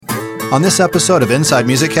On this episode of Inside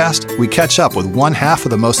Music Cast, we catch up with one half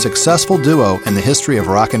of the most successful duo in the history of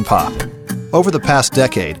rock and pop. Over the past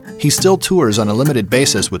decade, he still tours on a limited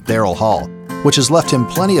basis with Daryl Hall, which has left him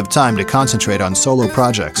plenty of time to concentrate on solo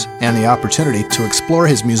projects and the opportunity to explore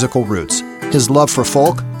his musical roots, his love for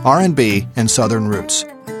folk, R&B, and Southern roots.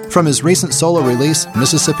 From his recent solo release,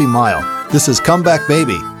 Mississippi Mile, this is Come Back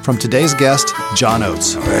Baby from today's guest, John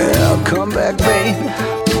Oates. Well, come back, baby.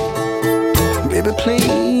 Baby,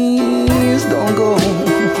 please don't go.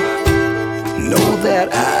 Know that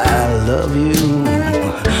I love you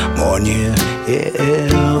more than you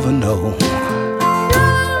ever know.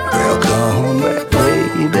 Well, come back,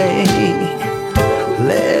 baby.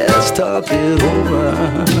 Let's talk it over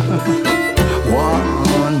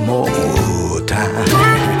one more time.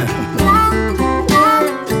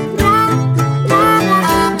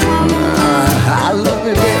 I love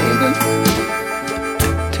you, baby.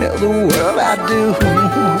 Tell the world I do.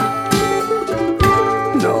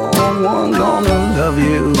 No one gonna love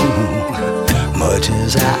you much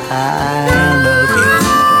as I love you.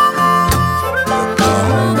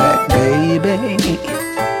 Come back, baby.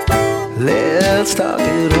 Let's talk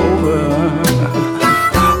it over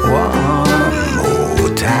one more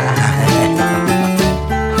time.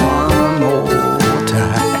 One more time.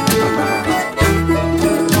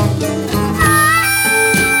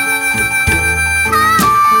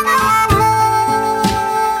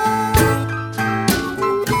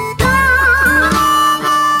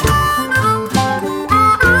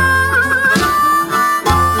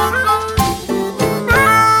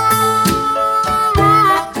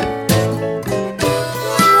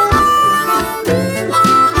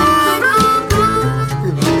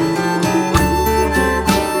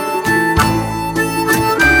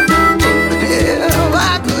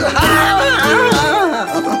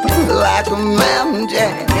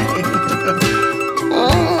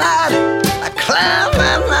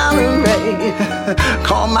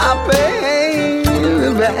 Call my baby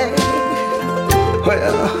back.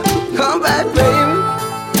 Well, come back, baby.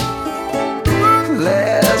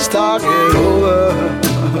 Let's talk it over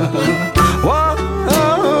one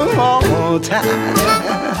more time.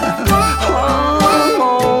 One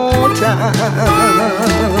more time.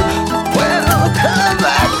 Well, come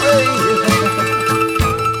back, baby.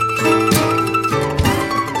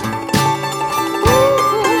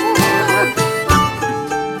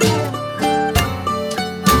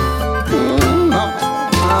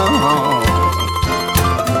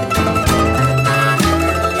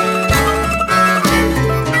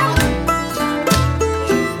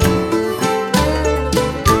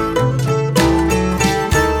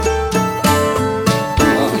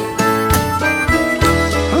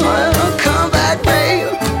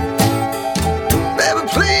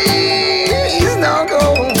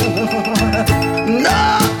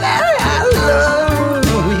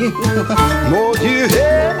 More you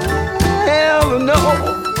ever know.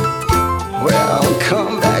 Well,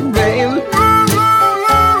 come back, baby.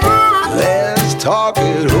 Let's talk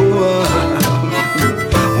it over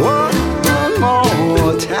one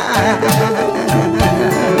more time.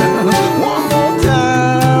 One more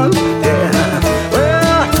time, yeah.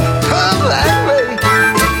 Well, come back, baby.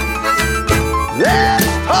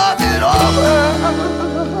 Let's talk it over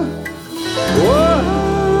one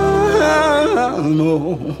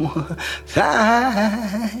more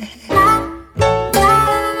time.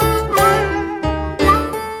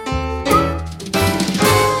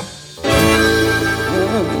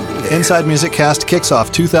 Inside Music Cast kicks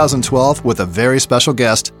off 2012 with a very special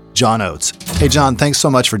guest, John Oates. Hey, John, thanks so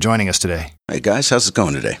much for joining us today. Hey, guys, how's it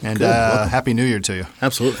going today? And Happy New Year to you.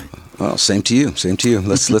 Absolutely. Well, same to you. Same to you.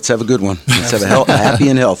 Let's have a good one. Let's have a happy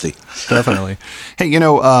and healthy. Definitely. Hey, you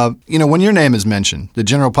know, when your name is mentioned, the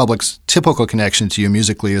general public's typical connection to you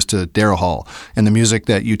musically is to Daryl Hall and the music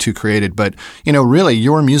that you two created. But, really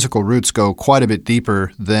your musical roots go quite a bit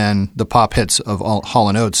deeper than the pop hits of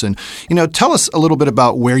Hall & Oates. And, tell us a little bit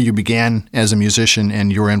about where you began as a musician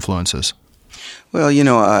and your influences. Well,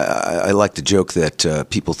 I like to joke that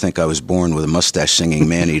people think I was born with a mustache-singing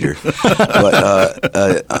man-eater.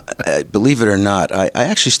 But believe it or not, I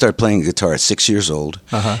actually started playing guitar at 6 years old.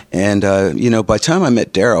 Uh-huh. And, by the time I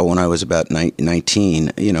met Daryl when I was about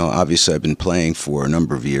 19, obviously I've been playing for a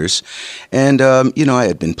number of years. And, I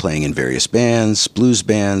had been playing in various bands, blues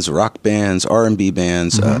bands, rock bands, R&B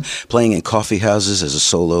bands, playing in coffee houses as a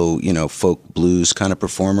solo, folk blues kind of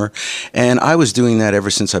performer. And I was doing that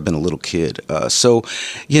ever since I've been a little kid.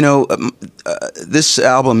 This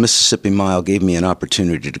album, Mississippi Mile, gave me an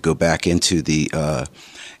opportunity to go back into the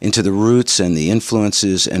roots and the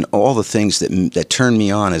influences and all the things that turned me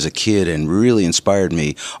on as a kid and really inspired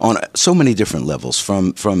me on so many different levels,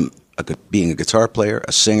 from being a guitar player,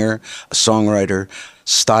 a singer, a songwriter,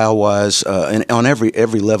 style-wise, and on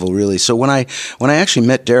every level, really. So when I actually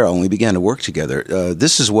met Daryl and we began to work together,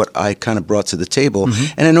 this is what I kind of brought to the table.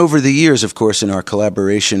 And then over the years, of course, in our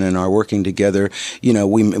collaboration and our working together, we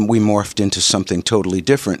morphed into something totally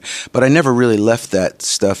different. But I never really left that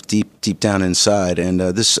stuff deep down inside. And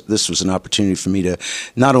this was an opportunity for me to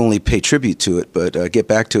not only pay tribute to it, but get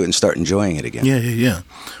back to it and start enjoying it again. Yeah.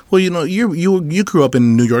 Well, you grew up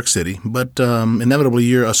in New York City, but inevitably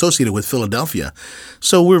you're associated with Philadelphia.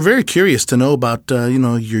 So we're very curious to know about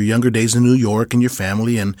your younger days in New York and your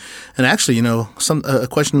family, and actually a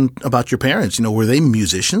question about your parents. Were they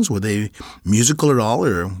musicians? Were they musical at all,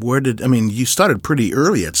 or you started pretty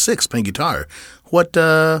early at 6 playing guitar. What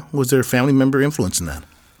was there family member influence in that?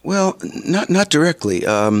 Well, not directly.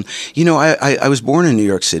 I was born in New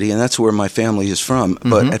York City, and that's where my family is from.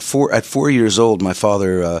 But at 4 years old, my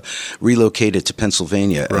father relocated to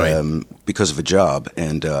Pennsylvania because of a job,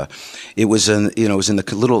 and it was in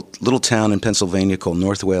the little town in Pennsylvania called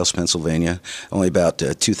North Wales, Pennsylvania, only about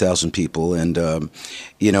 2,000 people, and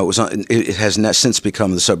it has since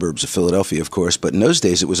become the suburbs of Philadelphia, of course. But in those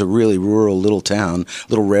days, it was a really rural little town,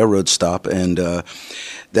 little railroad stop, and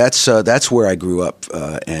that's where I grew up,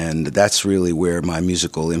 and that's really where my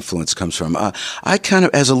musical influence comes from. I kind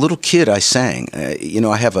of, as a little kid, I sang.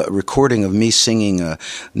 I have a recording of me singing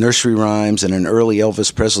nursery rhymes and an early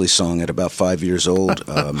Elvis Presley song at about 5 years old.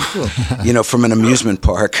 From an amusement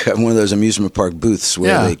park, one of those amusement park booths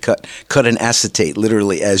where they cut an acetate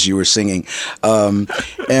literally as you were singing.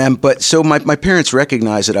 So my parents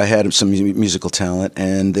recognized that I had some musical talent,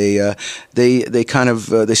 and they kind of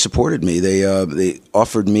they supported me. They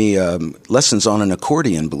offered me lessons on an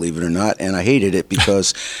accordion, believe it or not, and I hated it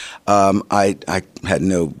because I had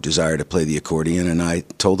no desire to play the accordion, and I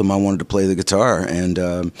told them I wanted to play the guitar,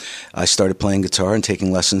 and I started playing guitar and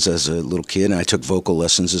taking lessons as a little kid, and I took vocal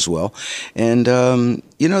lessons as well, and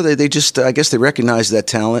they just, I guess they recognized that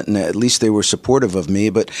talent, and at least they were supportive of me,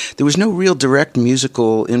 but there was no real direct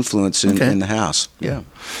musical influence in the house. Yeah.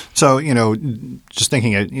 So, just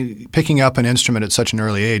thinking, picking up an instrument at such an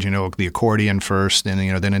early age, the accordion first, and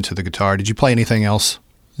then into the guitar. Did you play anything else?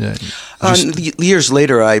 Years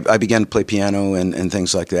later, I began to play piano and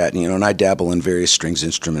things like that. And I dabble in various strings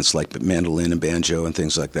instruments like mandolin and banjo and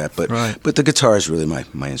things like that. But the guitar is really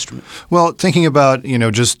my instrument. Well, thinking about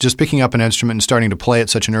just picking up an instrument and starting to play at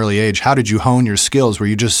such an early age, how did you hone your skills? Were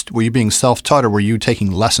you being self-taught, or were you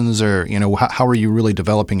taking lessons, or how were you really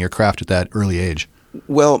developing your craft at that early age?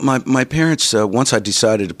 Well, my parents, once I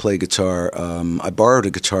decided to play guitar, I borrowed a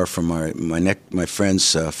guitar from my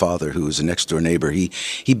friend's father, who was a next door neighbor.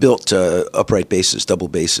 He built upright basses, double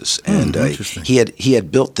basses, and he had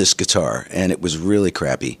built this guitar, and it was really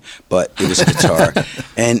crappy, but it was a guitar,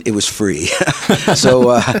 and it was free.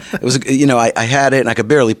 So it was, I had it, and I could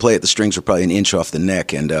barely play it. The strings were probably an inch off the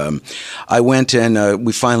neck, and I went and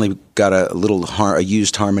we finally got a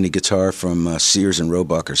used harmony guitar from Sears and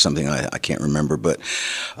Roebuck or something. I can't remember, but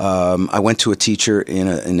I went to a teacher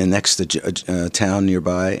in the next town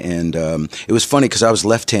nearby, and it was funny because I was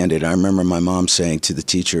left-handed. I remember my mom saying to the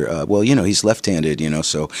teacher, "Well, he's left-handed,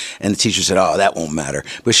 so." And the teacher said, "Oh, that won't matter."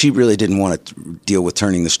 But she really didn't want to deal with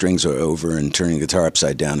turning the strings over and turning the guitar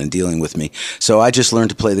upside down and dealing with me. So I just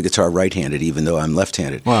learned to play the guitar right-handed, even though I'm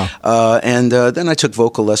left-handed. Wow. And then I took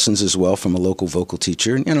vocal lessons as well from a local vocal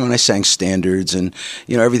teacher, and I sang standards and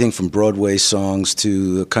everything from Broadway songs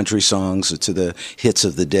to country songs to the hits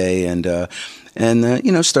of the day, and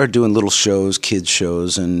started doing little shows, kids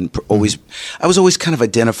shows, and I was always kind of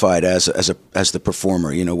identified as the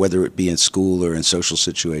performer, whether it be in school or in social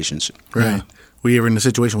situations. Right. Yeah. Were you ever in a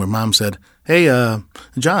situation where mom said, "Hey,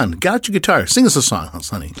 John, get out your guitar, sing us a song,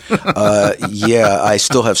 honey"? Yeah, I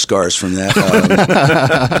still have scars from that.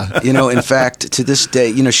 In fact, to this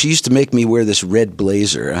day, she used to make me wear this red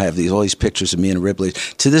blazer. I have all these pictures of me in a red blazer.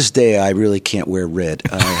 To this day, I really can't wear red.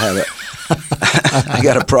 I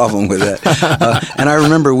got a problem with that. And I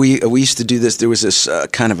remember we used to do this. There was this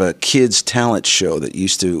kind of a kids' talent show that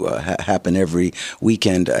used to happen every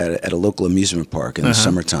weekend at a local amusement park in the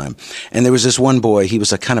summertime. And there was this one boy. He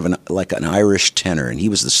was kind of an Irish tenor, and he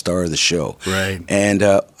was the star of the show. Right. And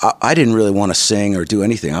I didn't really want to sing or do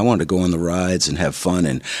anything. I wanted to go on the rides and have fun.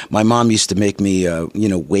 And my mom used to make me,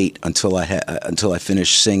 wait until I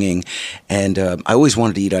finished singing. And I always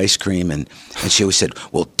wanted to eat ice cream, and she always said,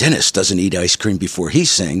 "Well, Dennis doesn't eat ice cream before he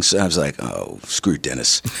sings." And I was like, "Oh, screw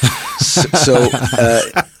Dennis."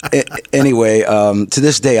 Anyway, to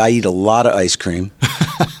this day, I eat a lot of ice cream.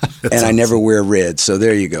 And I never wear red, so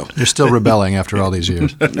there you go. You're still rebelling after all these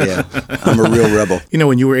years. Yeah, I'm a real rebel. You know,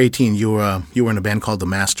 when you were 18, you were in a band called The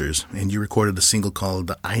Masters, and you recorded a single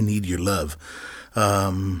called "I Need Your Love."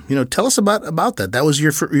 Tell us about that. That was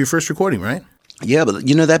your first recording, right? Yeah, but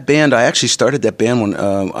that band, I actually started that band when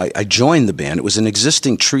I joined the band. It was an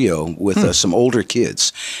existing trio with some older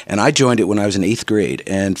kids, and I joined it when I was in 8th grade.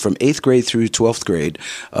 And from 8th grade through 12th grade,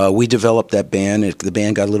 we developed that band. The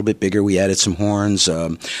band got a little bit bigger. We added some horns.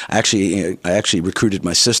 I actually recruited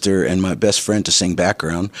my sister and my best friend to sing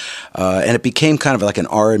background, and it became kind of like an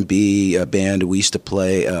R&B band we used to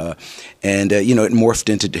play. It morphed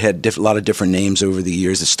into, had a lot of different names over the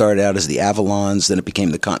years. It started out as the Avalons, then it became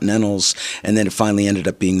the Continentals, and then it finally ended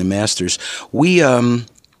up being the Masters. We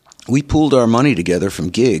pooled our money together from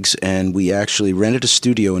gigs, and we actually rented a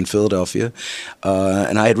studio in Philadelphia.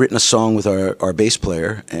 And I had written a song with our bass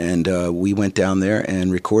player, and we went down there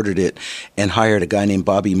and recorded it and hired a guy named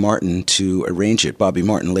Bobby Martin to arrange it. Bobby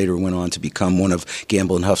Martin later went on to become one of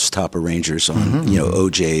Gamble and Huff's top arrangers on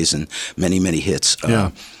OJs and many, many hits.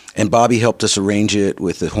 Yeah. And Bobby helped us arrange it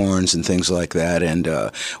with the horns and things like that. And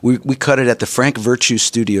we cut it at the Frank Virtue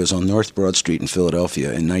Studios on North Broad Street in Philadelphia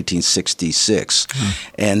in 1966.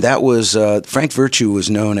 And that was, Frank Virtue was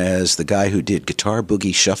known as the guy who did Guitar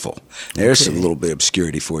Boogie Shuffle. There's a little bit of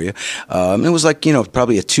obscurity for you. It was like,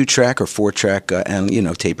 probably a 2-track or 4-track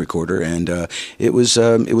tape recorder. And it was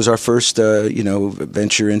our first,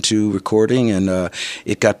 venture into recording. And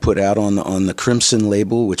it got put out on the Crimson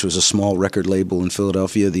label, which was a small record label in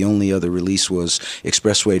Philadelphia. The only other release was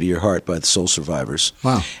Expressway to Your Heart by the Soul Survivors.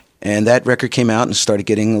 Wow. And that record came out and started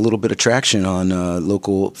getting a little bit of traction on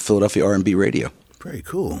local Philadelphia R&B radio. Very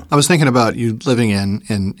cool. I was thinking about you living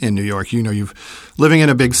in New York. You've living in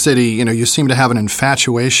a big city, you seem to have an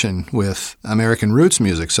infatuation with American roots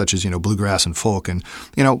music, such as, bluegrass and folk. And,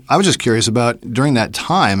 I was just curious about during that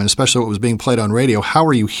time, and especially what was being played on radio, how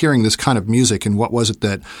were you hearing this kind of music, and what was it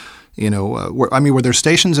that were there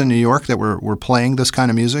stations in New York that were playing this kind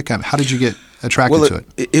of music? How did you get attracted to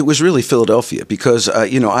it? It was really Philadelphia because,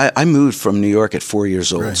 I moved from New York at 4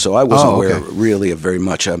 years old, so I wasn't aware really of very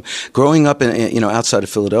much. Growing up outside of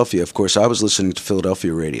Philadelphia, of course, I was listening to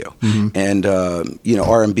Philadelphia radio and,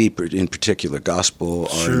 R&B in particular, gospel,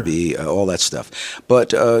 R&B, all that stuff.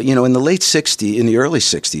 But, in the in the early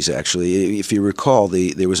 60s, actually, if you recall,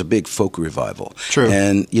 there was a big folk revival. True.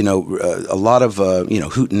 And, a lot of,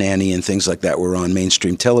 Hootenanny and things like that were on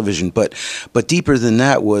mainstream television. But deeper than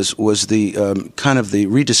that was the kind of the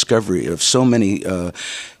rediscovery of so many,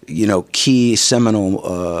 key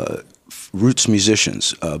seminal roots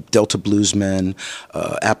musicians, Delta bluesmen,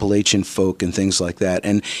 Appalachian folk, and things like that.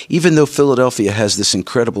 And even though Philadelphia has this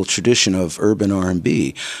incredible tradition of urban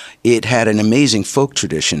R&B, it had an amazing folk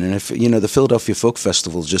tradition. And if the Philadelphia Folk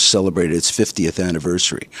Festival just celebrated its 50th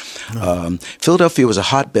anniversary. Philadelphia was a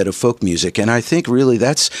hotbed of folk music, and I think really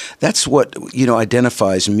that's what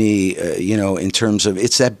identifies me. In terms of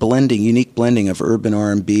it's that unique blending of urban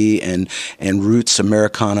R&B and roots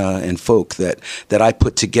Americana and folk that I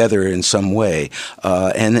put together in some way,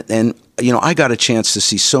 and I got a chance to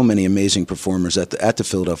see so many amazing performers at the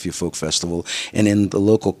Philadelphia Folk Festival and in the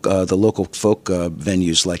local folk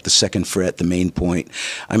venues like the Second Fret, the Main Point.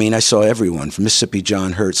 I mean, I saw everyone from Mississippi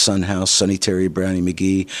John Hurt, Son House, Sonny Terry, Brownie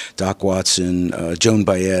McGee, Doc Watson, Joan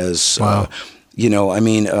Baez. Wow.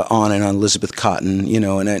 On and on, Elizabeth Cotton,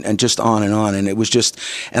 and just on. And it was just,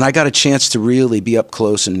 and I got a chance to really be up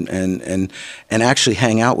close and actually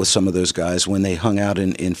hang out with some of those guys when they hung out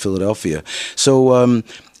in Philadelphia. So,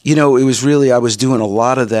 it was really, I was doing a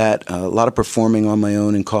lot of that, a lot of performing on my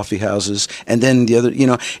own in coffee houses. And then the other,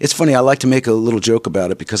 it's funny, I like to make a little joke about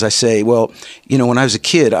it because I say, well, when I was a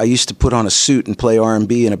kid, I used to put on a suit and play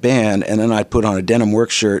R&B in a band, and then I'd put on a denim work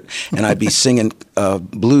shirt and I'd be singing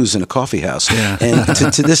blues in a coffee house. Yeah. And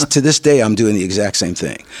to this day, I'm doing the exact same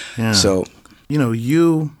thing. Yeah. So,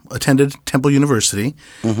 you attended Temple University,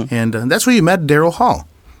 and that's where you met Daryl Hall.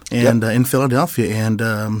 And in Philadelphia. And,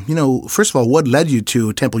 first of all, what led you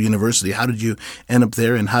to Temple University? How did you end up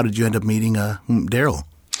there, and how did you end up meeting Daryl?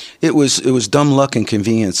 It was dumb luck and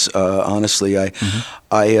convenience. Honestly, I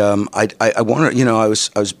wanted,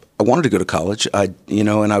 I wanted to go to college. I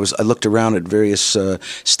looked around at various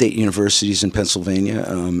state universities in Pennsylvania,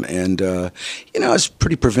 I was a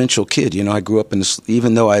pretty provincial kid. I grew up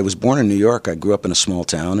even though I was born in New York, I grew up in a small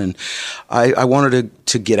town, and I wanted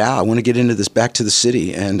to get out. I want to get into this, back to the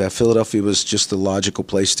city, and Philadelphia was just the logical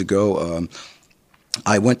place to go.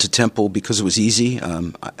 I went to Temple because it was easy.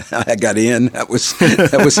 I got in.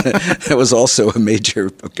 That was also a major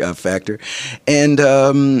factor, and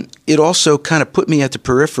it also kind of put me at the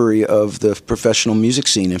periphery of the professional music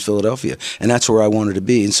scene in Philadelphia, and that's where I wanted to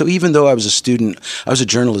be. And so, even though I was a student, I was a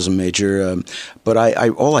journalism major, but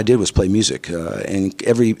all I did was play music, and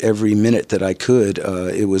every minute that I could,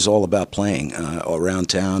 it was all about playing around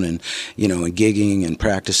town, and and gigging and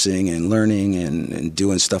practicing and learning and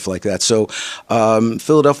doing stuff like that. So.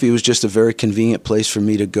 Philadelphia was just a very convenient place for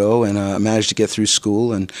me to go, and I managed to get through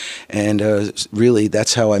school, and really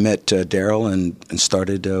that's how I met Daryl and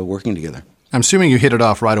started working together. I'm assuming you hit it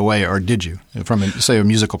off right away, or did you, from, say, a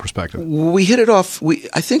musical perspective? We hit it off.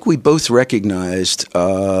 I think we both recognized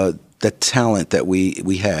the talent that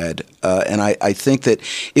we had, and I think that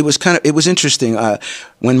it was interesting.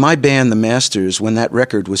 When my band, The Masters, when that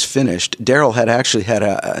record was finished, Daryl had actually had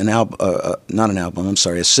a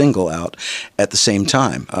single out at the same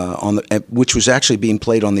time, which was actually being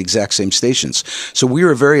played on the exact same stations. So we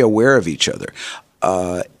were very aware of each other.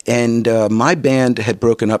 And my band had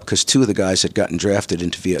broken up because two of the guys had gotten drafted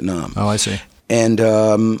into Vietnam. Oh, I see. And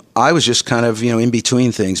I was just kind of, in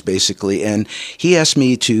between things, basically. And he asked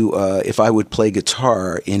me to, if I would play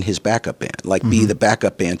guitar in his backup band, be the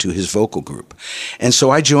backup band to his vocal group. And so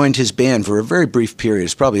I joined his band for a very brief period.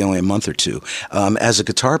 It's probably only a month or two, as a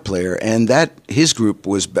guitar player. And his group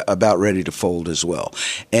was about ready to fold as well.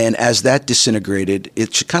 And as that disintegrated,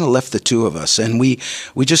 it kind of left the two of us. And we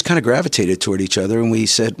just kind of gravitated toward each other. And we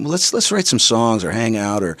said, well, let's write some songs or hang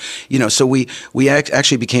out, or, so we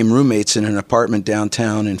actually became roommates in an apartment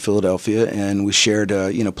downtown in Philadelphia, and we shared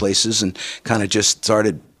places, and kind of just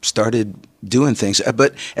started doing things.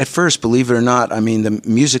 But at first, believe it or not,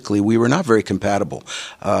 musically, we were not very compatible.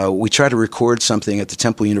 We tried to record something at the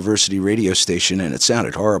Temple University radio station, and it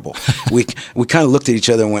sounded horrible. We kind of looked at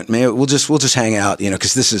each other and went, "Man, we'll just hang out,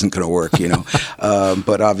 because this isn't going to work,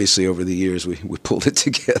 But obviously, over the years, we pulled it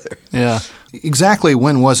together. Yeah. Exactly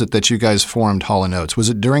when was it that you guys formed Hall & Oates? Was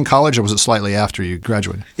it during college, or was it slightly after you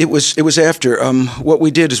graduated? It was after. What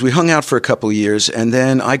we did is we hung out for a couple of years, and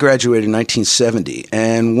then I graduated in 1970.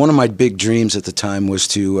 And one of my big dreams at the time was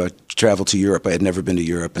to travel to Europe. I had never been to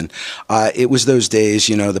Europe, and it was those days,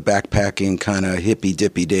 the backpacking kind of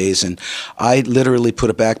hippy-dippy days. And I literally put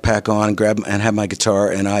a backpack on and had my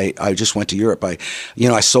guitar, and I just went to Europe. I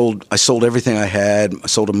sold everything I had. I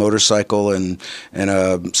sold a motorcycle and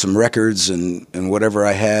some records and whatever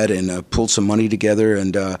I had, and pulled some money together,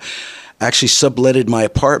 and actually subletted my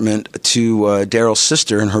apartment to Daryl's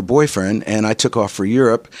sister and her boyfriend, and I took off for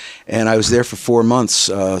Europe, and I was there for 4 months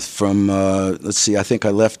from, I think I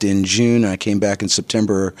left in June, and I came back in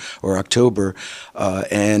September or October,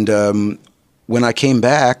 and when I came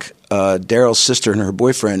back, Daryl's sister and her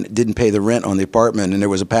boyfriend didn't pay the rent on the apartment, and there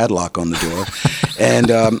was a padlock on the door,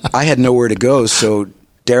 and I had nowhere to go, so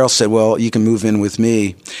Daryl said, well, you can move in with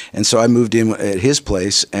me. And so I moved in at his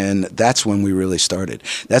place, and that's when we really started.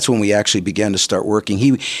 That's when we actually began to start working.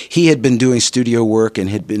 He had been doing studio work and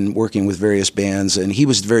had been working with various bands, and he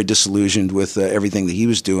was very disillusioned with everything that he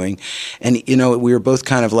was doing. And, we were both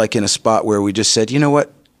kind of like in a spot where we just said, you know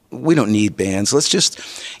what? We don't need bands. Let's just,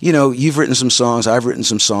 you've written some songs, I've written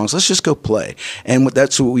some songs. Let's just go play. And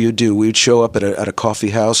that's what we would do. We would show up at a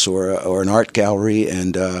coffee house or an art gallery,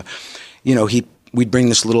 and, we'd bring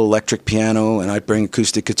this little electric piano, and I'd bring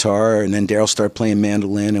acoustic guitar, and then Daryl started playing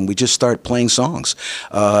mandolin, and we just started playing songs,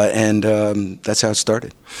 and that's how it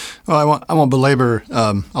started. Well, I won't belabor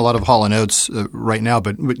a lot of Hall & Oates right now,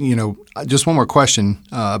 but just one more question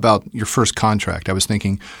about your first contract. I was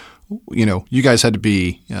thinking, you guys had to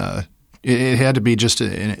be it had to be just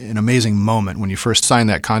an amazing moment when you first signed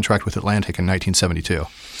that contract with Atlantic in 1972.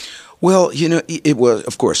 Well, it was,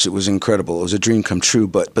 of course, it was incredible. It was a dream come true.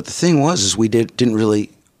 But the thing was we didn't really.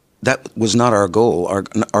 That was not our goal.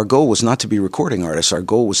 Our goal was not to be recording artists. Our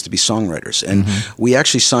goal was to be songwriters. And we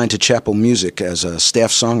actually signed to Chappell Music as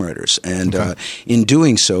staff songwriters. And in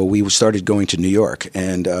doing so, we started going to New York.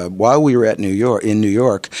 And while we were in New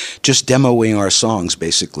York, just demoing our songs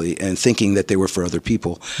basically, and thinking that they were for other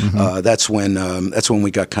people. That's when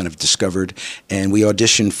we got kind of discovered. And we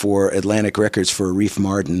auditioned for Atlantic Records for Arif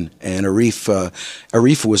Mardin. And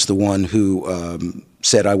Arif was the one who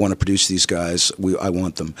said, I want to produce these guys. I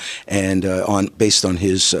want them. And based on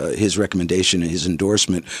his recommendation and his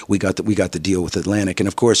endorsement, we got the deal with Atlantic. And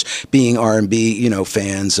of course, being R&B,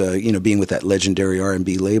 fans, being with that legendary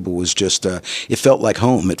R&B label was just it felt like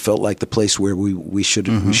home. It felt like the place where we should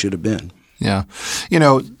have been. Yeah. You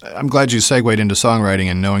know, I'm glad you segued into songwriting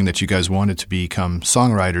and knowing that you guys wanted to become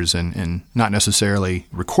songwriters and not necessarily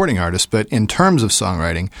recording artists. But in terms of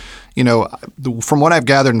songwriting, you know, from what I've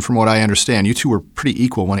gathered and from what I understand, you two were pretty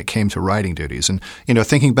equal when it came to writing duties. And, you know,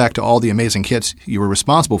 thinking back to all the amazing hits you were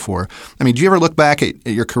responsible for, I mean, do you ever look back at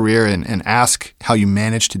your career and ask how you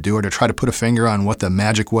managed to do it or try to put a finger on what the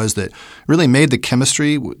magic was that really made the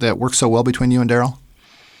chemistry that worked so well between you and Daryl?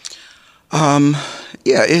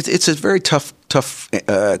 Yeah, it's a very tough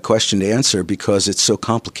question to answer because it's so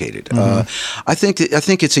complicated. I think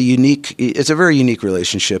it's a very unique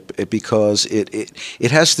relationship because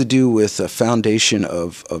it has to do with a foundation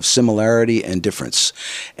of similarity and difference,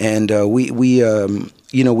 and we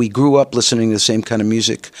grew up listening to the same kind of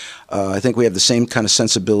music. I think we have the same kind of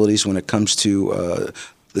sensibilities when it comes to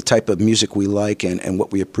the type of music we like and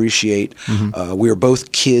what we appreciate. We were both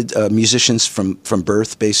musicians from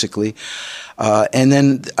birth, basically. And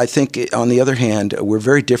then I think, on the other hand, we're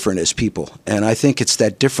very different as people. And I think it's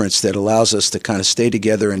that difference that allows us to kind of stay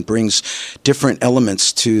together and brings different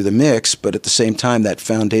elements to the mix, but at the same time, that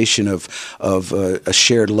foundation of a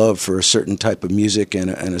shared love for a certain type of music and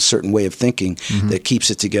a certain way of thinking that keeps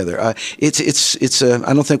it together. I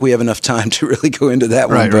don't think we have enough time to really go into that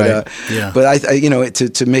one.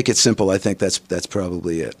 But to make it simple, I think that's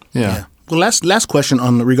probably it. Yeah. Well, last question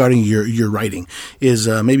regarding your writing is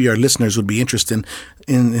maybe our listeners would be interested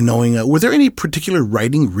in knowing, were there any particular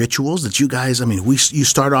writing rituals that you guys, I mean, you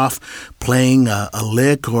start off playing a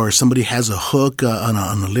lick or somebody has a hook on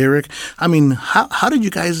a lyric. I mean, how did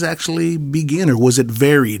you guys actually begin, or was it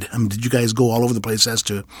varied? I mean, did you guys go all over the place as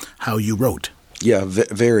to how you wrote? Yeah,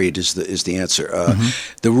 varied is the answer.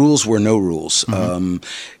 The rules were no rules.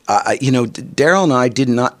 Daryl and I did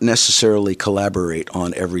not necessarily collaborate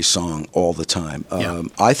on every song all the time.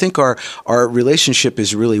 I think our relationship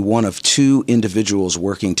is really one of two individuals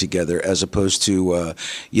working together, as opposed to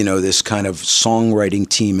this kind of songwriting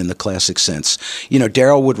team in the classic sense.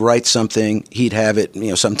 Daryl would write something, he'd have it,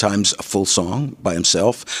 sometimes a full song by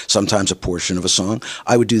himself, sometimes a portion of a song.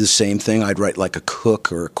 I would do the same thing. I'd write like a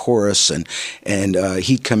hook or a chorus, and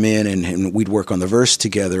he'd come in and we'd work on the verse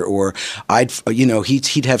together. Or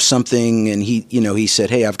he'd have something, and he said,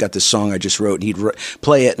 "Hey, I've got this song I just wrote," and he'd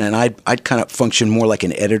play it, and I'd kind of function more like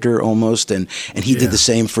an editor almost, and he did the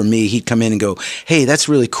same for me. He'd come in and go, "Hey, that's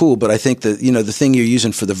really cool, but I think that the thing you're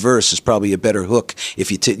using for the verse is probably a better hook if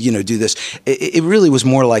you do this." It really was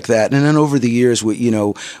more like that. And then over the years, we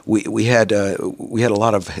had a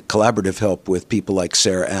lot of collaborative help with people like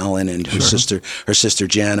Sarah Allen and her sister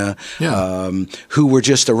Jana, who were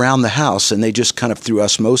just around the house, and they just kind of through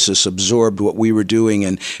osmosis absorbed what we were doing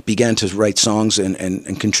and began to write songs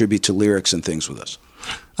and contribute to lyrics and things with us.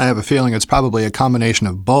 I have a feeling it's probably a combination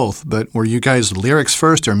of both, but were you guys lyrics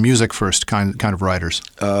first or music first kind of writers?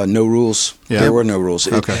 No rules. Yeah. There were no rules.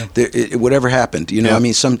 Okay. Whatever happened, I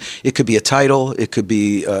mean, it could be a title, it could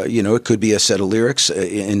be, it could be a set of lyrics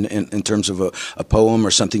in terms of a poem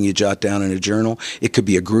or something you jot down in a journal. It could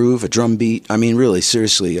be a groove, a drum beat. I mean, really,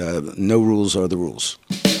 seriously, no rules are the rules.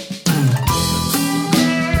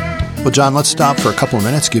 Well, John, let's stop for a couple of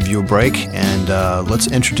minutes, give you a break, and let's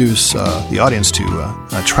introduce the audience to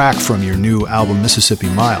a track from your new album, Mississippi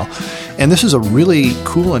Mile. And this is a really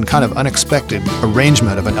cool and kind of unexpected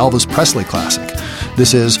arrangement of an Elvis Presley classic.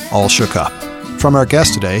 This is All Shook Up. From our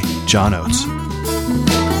guest today, John Oates.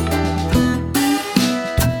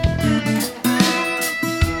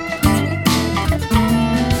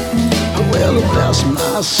 Well, bless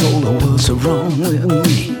my soul, what's wrong with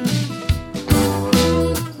me?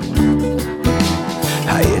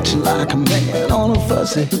 I itch like a man on a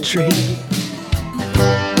fuzzy tree.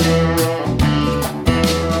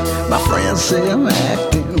 My friends say I'm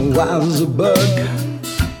acting wild as a bug.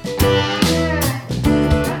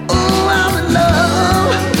 Oh, I'm in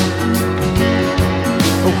love.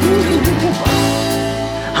 Ooh,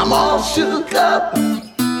 I'm all shook up.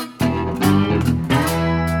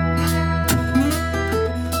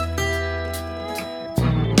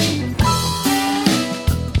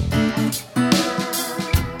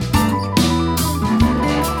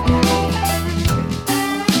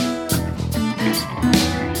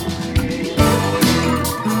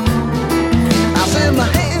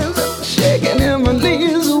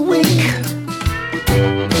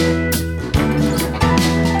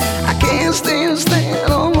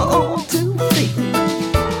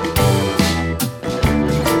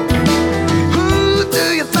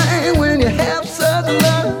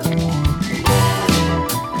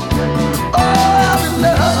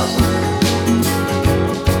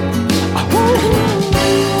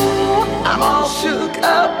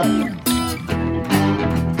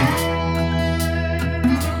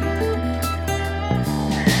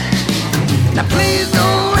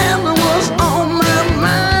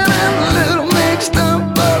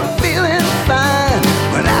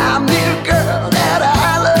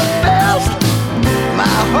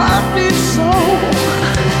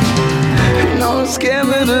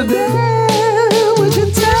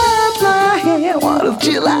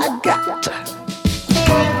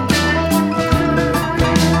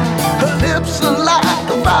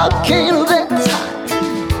 volcano that's hot.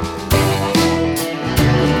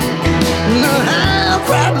 No, I'm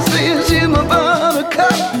proud to say she's my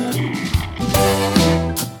buttercup.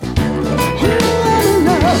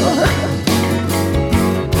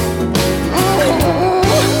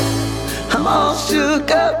 I'm all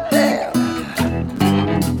shook up there.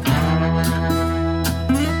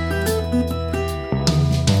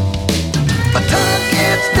 My tongue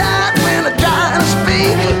gets tied when I try to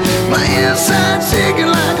speak. My inside shaking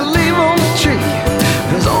like a leaf on the tree.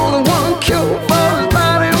 There's only one cure for this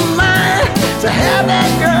body of mine, to have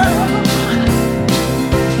that girl.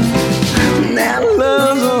 That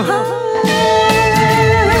love's so high.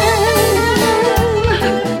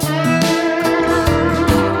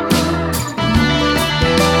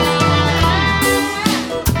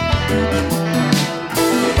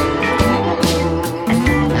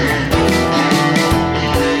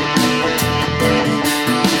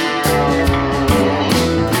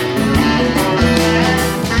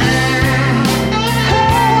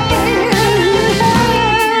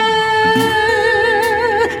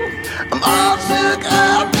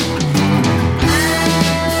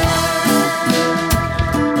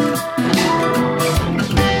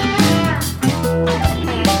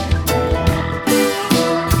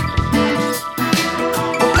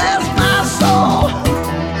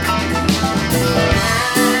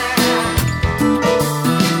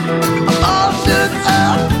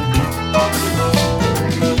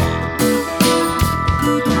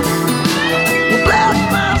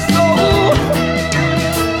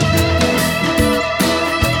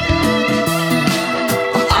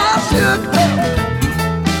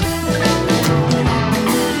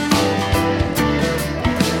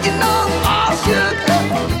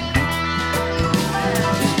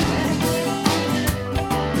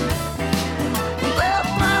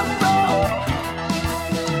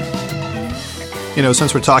 You know,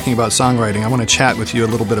 since we're talking about songwriting, I want to chat with you a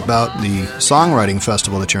little bit about the songwriting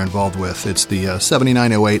festival that you're involved with. It's the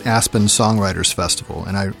 7908 Aspen Songwriters Festival.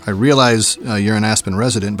 And I realize you're an Aspen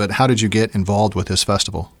resident, but how did you get involved with this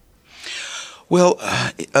festival? Well,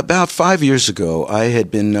 about 5 years ago, I had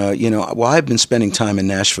been, I've been spending time in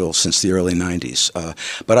Nashville since the early 90s,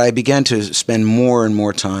 but I began to spend more and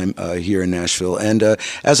more time here in Nashville. And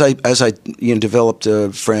as I developed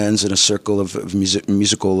friends and a circle of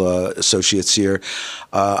musical associates here,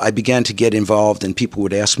 I began to get involved, and people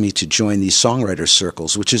would ask me to join these songwriter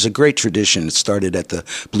circles, which is a great tradition. It started at the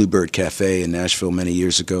Bluebird Cafe in Nashville many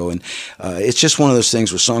years ago, and it's just one of those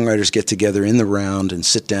things where songwriters get together in the round and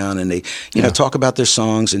sit down, and they, talk about their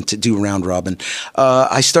songs and to do round robin.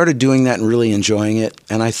 I started doing that and really enjoying it.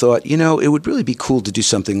 And I thought, it would really be cool to do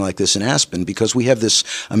something like this in Aspen, because we have this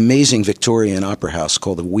amazing Victorian opera house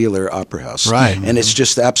called the Wheeler Opera House. Right. And it's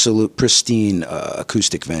just absolute pristine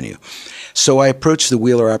acoustic venue. So I approached the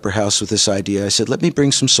Wheeler Opera House with this idea. I said, let me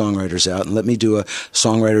bring some songwriters out and let me do a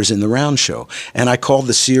Songwriters in the Round show. And I called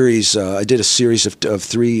the series, I did a series of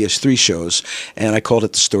three shows, and I called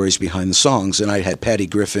it The Stories Behind the Songs. And I had Patty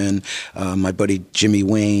Griffin, my buddy Jimmy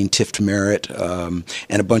Wayne, Tift Merritt,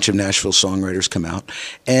 and a bunch of Nashville songwriters come out.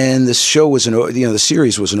 And this show was the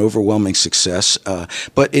series was an overwhelming success,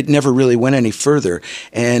 but it never really went any further.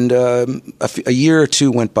 And a year or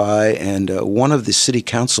two went by, and one of the city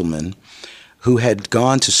councilmen who had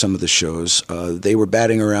gone to some of the shows, they were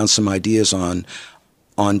batting around some ideas on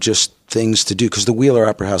just things to do, because the Wheeler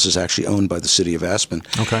Opera House is actually owned by the city of Aspen.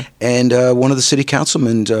 Okay. And one of the city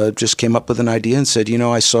councilmen just came up with an idea and said,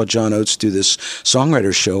 I saw John Oates do this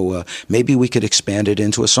songwriter show. Maybe we could expand it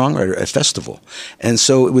into a festival. And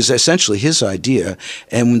so it was essentially his idea.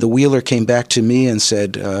 And when the Wheeler came back to me and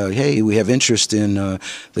said, hey, we have interest in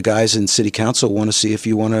the guys in city council, want to see if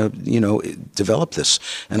you want to, develop this.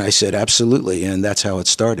 And I said, absolutely. And that's how it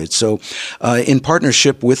started. So in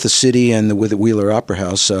partnership with the city and with the Wheeler Opera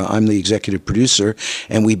House, I'm the executive producer,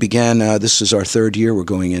 and we began, this is our third year we're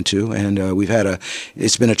going into, and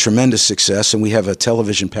it's been a tremendous success, and we have a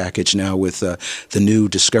television package now with the new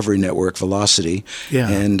Discovery Network, Velocity,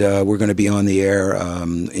 and we're going to be on the air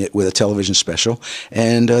with a television special,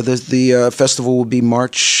 and the festival will be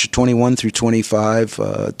March 21 through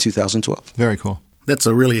 25, 2012. Very cool. That's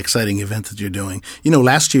a really exciting event that you're doing.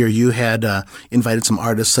 Last year you had invited some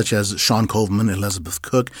artists such as Sean Coleman, Elizabeth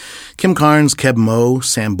Cook, Kim Carnes, Keb Mo,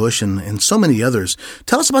 Sam Bush, and so many others.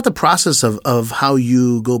 Tell us about the process of how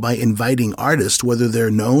you go by inviting artists, whether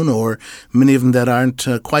they're known or many of them that aren't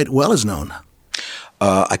quite well as known.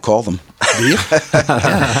 I call them. Do you?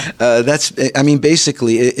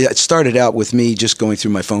 Basically, it started out with me just going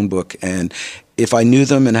through my phone book, and if I knew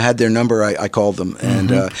them and I had their number, I called them.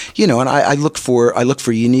 And and I look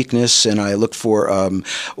for uniqueness, and I look for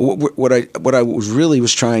what I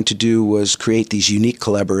was trying to do was create these unique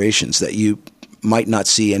collaborations that you might not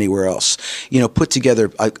see anywhere else. Put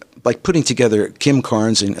together. Like putting together Kim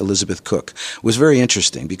Carnes and Elizabeth Cook was very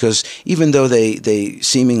interesting, because even though they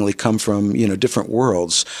seemingly come from different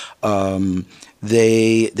worlds,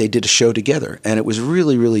 they did a show together, and it was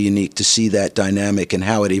really, really unique to see that dynamic and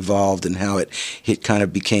how it evolved and how it kind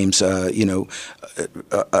of became a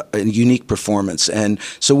unique performance. And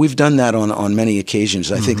so we've done that on many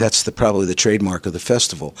occasions. I think that's probably the trademark of the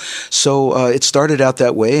festival. So it started out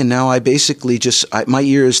that way, and now I basically my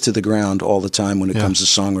ear is to the ground all the time when it comes to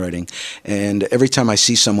songwriting. And every time I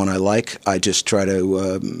see someone I like, I just try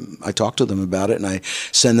to I talk to them about it, and I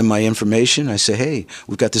send them my information. I say, hey,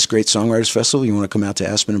 we've got this great Songwriters Festival. You want to come out to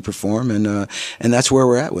Aspen and perform? And that's where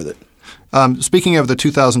we're at with it. Speaking of the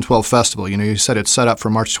 2012 festival, you said it's set up for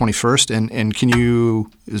March 21st, and can you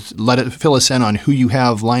fill us in on who you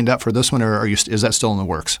have lined up for this one, or is that still in the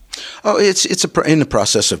works? Oh, it's in the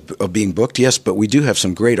process of being booked, yes, but we do have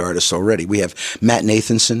some great artists already. We have Matt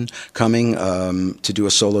Nathanson coming to do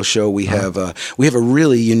a solo show. We have a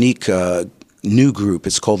really unique new group.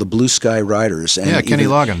 It's called the Blue Sky Riders. And Kenny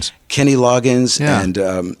Loggins. Kenny Loggins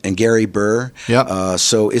and Gary Burr. Yep.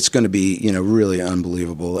 So it's going to be really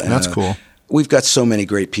unbelievable. And, that's cool. We've got so many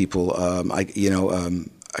great people. I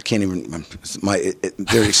can't even.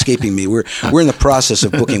 They're escaping me. We're in the process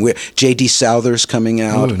of booking. J.D. Souther's coming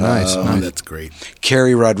out. Ooh, nice. That's great.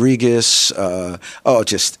 Carrie Rodriguez.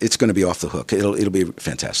 It's going to be off the hook. It'll be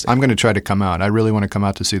fantastic. I'm going to try to come out. I really want to come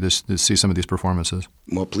out to see some of these performances.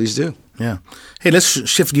 Well, please do. Yeah. Hey, let's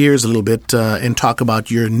shift gears a little bit and talk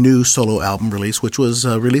about your new solo album release, which was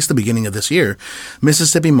released the beginning of this year,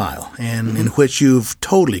 Mississippi Mile, and in which you've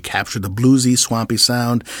totally captured the bluesy, swampy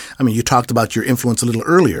sound. I mean, you talked about your influence a little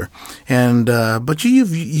earlier, and but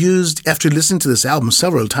you've used, after listening to this album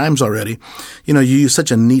several times already, you use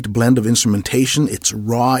such a neat blend of instrumentation. It's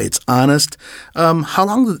raw, it's honest. How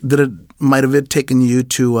long might have taken you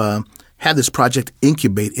to have this project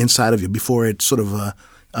incubate inside of you before it sort of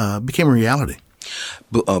became a reality?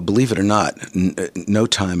 Believe it or not, no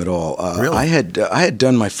time at all. Really? I had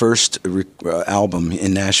done my first album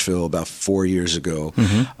in Nashville about 4 years ago.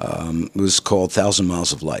 It was called 1,000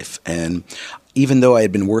 Miles of Life, and even though I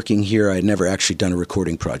had been working here, I had never actually done a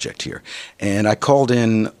recording project here. And I called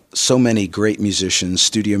in so many great musicians,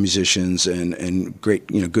 studio musicians, and great,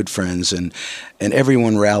 good friends, and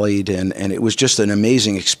everyone rallied, and it was just an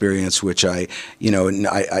amazing experience, which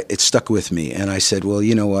it stuck with me. And I said, well,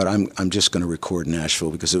 you know what, I'm just going to record in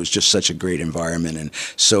Nashville, because it was just such a great environment and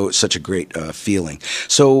such a great feeling.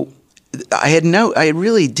 So I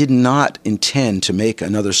really did not intend to make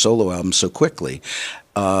another solo album so quickly.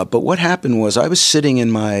 But what happened was I was sitting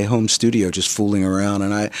in my home studio just fooling around,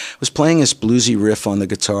 and I was playing this bluesy riff on the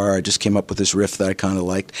guitar. I just came up with this riff that I kind of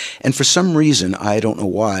liked. And for some reason, I don't know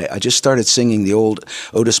why, I just started singing the old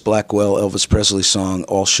Otis Blackwell, Elvis Presley song,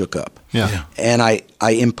 All Shook Up. Yeah. And I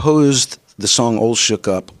imposed the song All Shook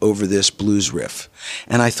Up over this blues riff.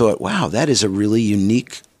 And I thought, wow, that is a really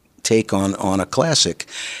unique take on a classic,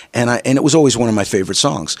 and it was always one of my favorite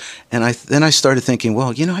songs. And then I started thinking,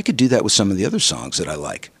 well, I could do that with some of the other songs that I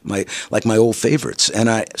like my old favorites. And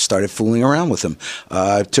I started fooling around with them.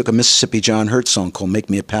 I took a Mississippi John Hurt song called "Make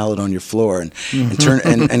Me a Pallet on Your Floor" and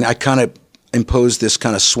I kind of imposed this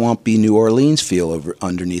kind of swampy New Orleans feel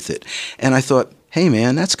underneath it. And I thought, hey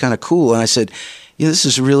man, that's kind of cool. And I said,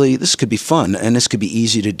 this could be fun, and this could be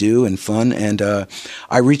easy to do and fun. And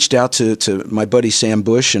I reached out to my buddy Sam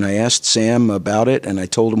Bush, and I asked Sam about it, and I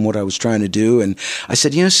told him what I was trying to do. And I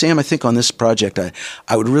said, Sam, I think on this project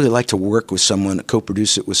I would really like to work with someone,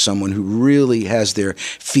 co-produce it with someone who really has their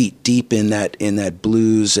feet deep in that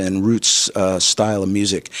blues and roots style of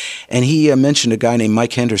music. And he mentioned a guy named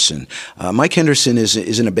Mike Henderson. Mike Henderson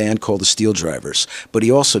is in a band called the Steel Drivers, but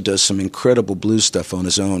he also does some incredible blues stuff on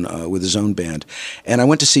his own with his own band. And I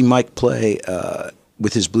went to see Mike play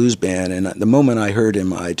with his blues band, and the moment I heard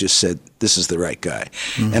him, I just said, "This is the right guy."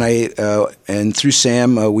 Mm-hmm. And through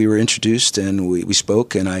Sam, we were introduced, and we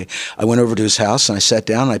spoke. And I went over to his house, and I sat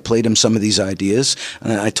down, and I played him some of these ideas,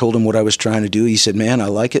 and I told him what I was trying to do. He said, "Man, I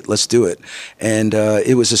like it. Let's do it." And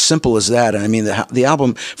it was as simple as that. I mean, the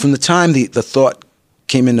album, from the time the thought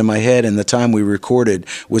came into my head and the time we recorded,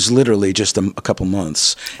 was literally just a couple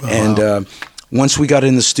months. Oh, and wow. Once we got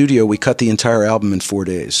in the studio, we cut the entire album in 4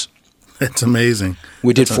 days. That's amazing.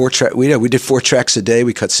 We did four tracks a day.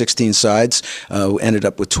 We cut 16 sides. Ended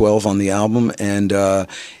up with 12 on the album, and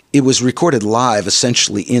it was recorded live,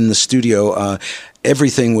 essentially in the studio.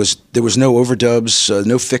 Everything there was no overdubs,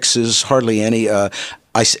 no fixes, hardly any.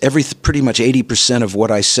 Pretty much 80% of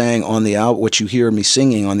what I sang on the album, what you hear me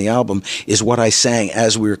singing on the album, is what I sang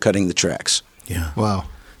as we were cutting the tracks. Yeah. Wow.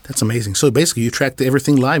 That's amazing. So basically, you tracked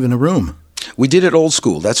everything live in a room. We did it old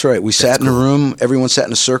school. That's right. We sat in a room. Everyone sat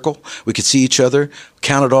in a circle. We could see each other.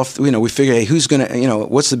 Counted off. We figured, hey, who's gonna?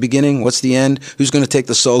 What's the beginning? What's the end? Who's gonna take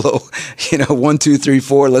the solo? 1, 2, 3,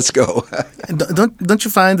 4. Let's go. Don't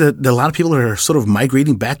you find that a lot of people are sort of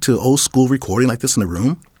migrating back to old school recording like this in a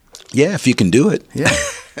room? Yeah, if you can do it. Yeah.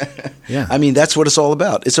 Yeah. I mean, that's what it's all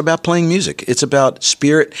about. It's about playing music. It's about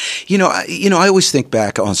spirit. I always think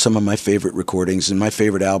back on some of my favorite recordings and my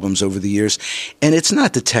favorite albums over the years, and it's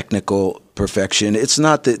not the technical perfection. It's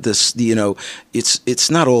not it's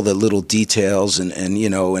not all the little details and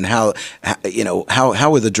how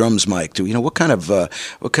were the drums mic'd? What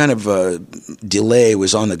kind of delay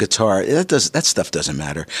was on the guitar? That stuff doesn't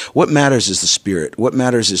matter. What matters is the spirit. What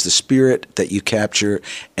matters is the spirit that you capture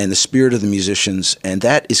and the spirit of the musicians, and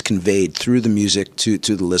that is conveyed through the music to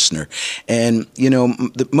the listener. And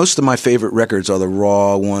most of my favorite records are the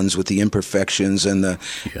raw ones with the imperfections and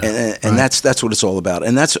that's what it's all about.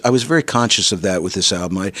 And I was very conscious of that with this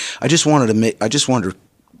album. I just wanted to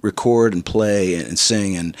record and play and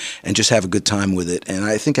sing and just have a good time with it. And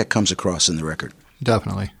I think that comes across in the record.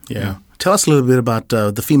 Definitely. Yeah. Tell us a little bit about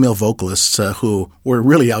the female vocalists who were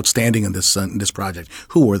really outstanding in this project.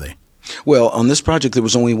 Who were they? Well, on this project there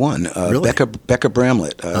was only one, Really? Becca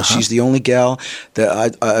Bramlett. She's the only gal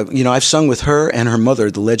that I've sung with her and her mother,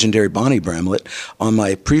 the legendary Bonnie Bramlett, on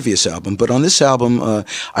my previous album. But on this album,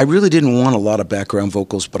 I really didn't want a lot of background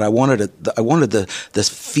vocals, but I wanted the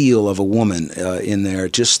feel of a woman in there,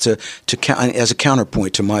 just to as a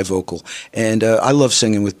counterpoint to my vocal. And I love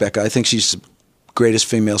singing with Becca. I think she's greatest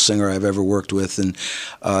female singer I've ever worked with, and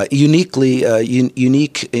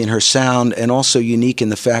unique in her sound, and also unique in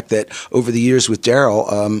the fact that over the years with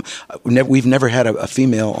Daryl, we've never had a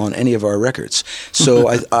female on any of our records. So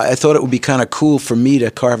I thought it would be kind of cool for me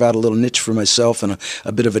to carve out a little niche for myself and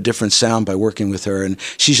a bit of a different sound by working with her. And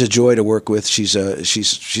she's a joy to work with. She's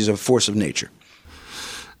a force of nature.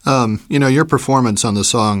 Your performance on the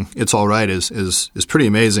song "It's All Right" is pretty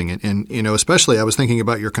amazing, and especially I was thinking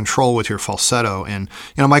about your control with your falsetto, and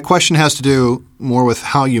my question has to do more with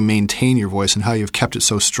how you maintain your voice and how you've kept it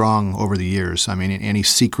so strong over the years. I mean, any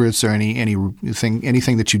secrets or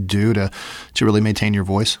anything that you do to really maintain your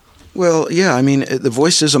voice? Well, yeah, I mean, the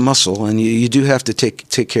voice is a muscle, and you do have to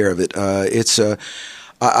take care of it.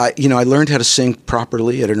 I learned how to sing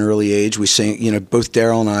properly at an early age. We sing, both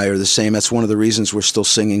Daryl and I are the same. That's one of the reasons we're still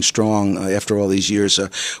singing strong after all these years.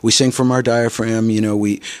 We sing from our diaphragm.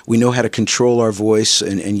 We know how to control our voice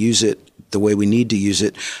and use it the way we need to use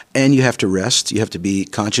it. And you have to rest. You have to be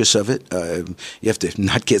conscious of it. You have to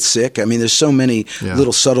not get sick. I mean, there's so many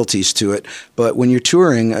little subtleties to it. But when you're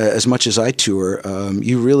touring, as much as I tour,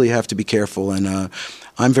 you really have to be careful. And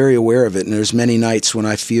I'm very aware of it, and there's many nights when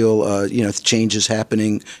I feel, changes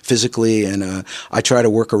happening physically, and I try to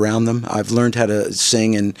work around them. I've learned how to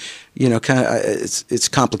sing, and it's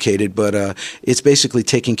complicated, but it's basically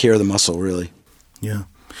taking care of the muscle, really. Yeah.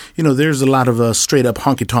 There's a lot of straight-up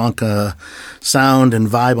honky-tonk sound and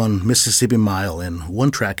vibe on Mississippi Mile, and one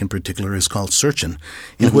track in particular is called Searchin',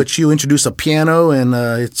 in which you introduce a piano, and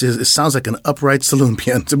it sounds like an upright saloon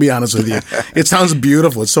piano, to be honest with you. It sounds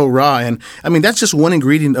beautiful. It's so raw, and I mean, that's just one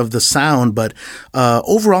ingredient of the sound, but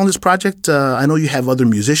overall in this project, I know you have other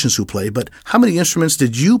musicians who play, but how many instruments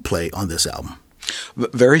did you play on this album?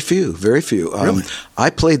 Very few. Really? I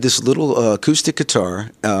played this little acoustic guitar,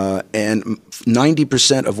 and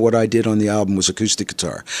 90% of what I did on the album was acoustic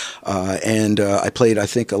guitar. And I played, I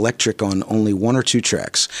think, electric on only 1 or 2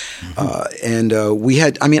 tracks. We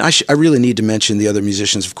had, I really need to mention the other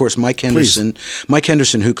musicians. Of course, Mike Henderson. Please. Mike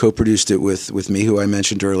Henderson, who co-produced it with me, who I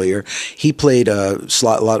mentioned earlier, he played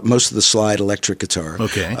most of the slide electric guitar.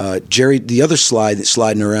 Okay. Jerry, the other slide that's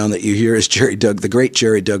sliding around that you hear is the great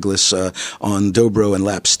Jerry Douglas on dobro and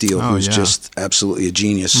lap steel, who's just absolutely a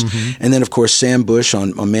genius. Mm-hmm. And then, of course, Sam Bush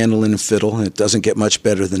on mandolin and fiddle, and it doesn't get much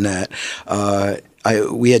better than that.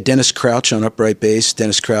 We had Dennis Crouch on upright bass.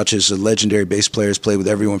 Dennis Crouch is a legendary bass player. He's played with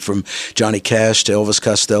everyone from Johnny Cash to Elvis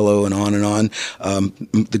Costello and on and on.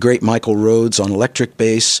 The great Michael Rhodes on electric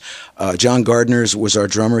bass. John Gardner was our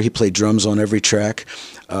drummer. He played drums on every track.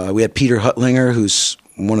 We had Peter Huttlinger, who's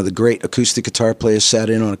one of the great acoustic guitar players, sat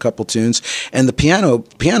in on a couple tunes. And the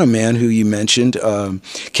piano man who you mentioned,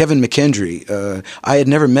 Kevin McKendry, I had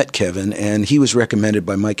never met Kevin, and he was recommended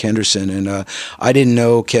by Mike Henderson. And I didn't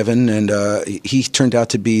know Kevin, and he turned out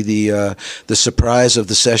to be the surprise of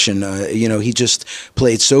the session. He just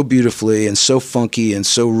played so beautifully and so funky and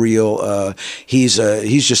so real. He's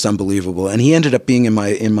just unbelievable, and he ended up being in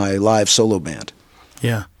my live solo band.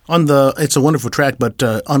 Yeah. It's a wonderful track, but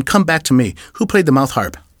on Come Back to Me, who played the mouth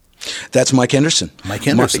harp? That's Mike Henderson. Mike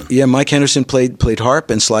Henderson. Mike Henderson played harp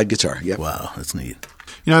and slide guitar. Yep. Wow, that's neat.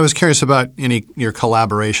 I was curious about your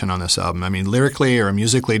collaboration on this album. I mean, lyrically or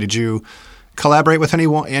musically, did you collaborate with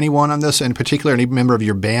anyone on this in particular, any member of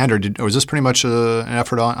your band, or was this pretty much an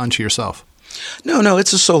effort onto yourself? No,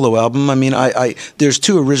 it's a solo album. I mean, there's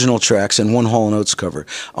 2 original tracks and 1 Hall & Oates cover.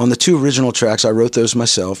 On the 2 original tracks, I wrote those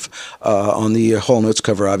myself. On the Hall & Oates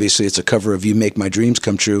cover, obviously, it's a cover of "You Make My Dreams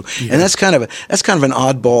Come True," and that's kind of an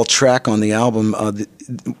oddball track on the album.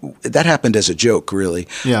 That happened as a joke, really.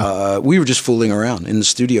 Yeah. We were just fooling around in the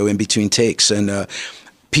studio in between takes, and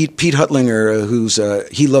Pete Huttlinger,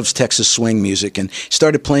 he loves Texas swing music, and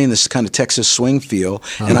started playing this kind of Texas swing feel,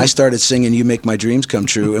 and I started singing "You Make My Dreams Come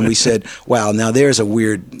True," and we said, "Wow, now there's a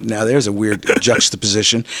weird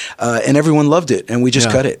juxtaposition," and everyone loved it, and we just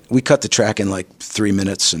cut it. We cut the track in like 3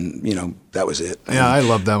 minutes, and that was it. Yeah, I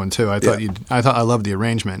loved that one too. I loved the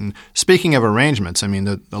arrangement. And speaking of arrangements, I mean,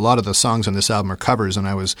 a lot of the songs on this album are covers, and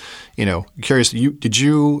I was, curious. Did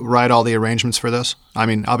you write all the arrangements for this? I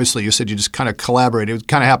mean, obviously, you said you just kind of collaborated. It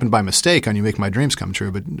kind of happened by mistake on "You Make My Dreams Come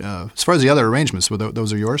True." But as far as the other arrangements,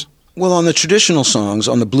 those are yours? Well, on the traditional songs,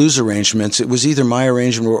 on the blues arrangements, it was either my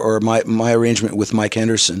arrangement or my arrangement with Mike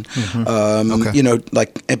Henderson. Okay.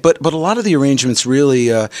 But a lot of the arrangements really,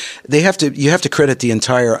 you have to credit the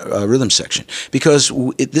entire rhythm section, because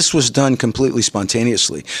this was done completely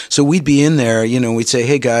spontaneously. So we'd be in there, we'd say,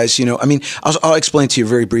 "Hey guys, I'll explain to you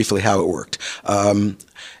very briefly how it worked."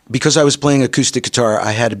 Because I was playing acoustic guitar,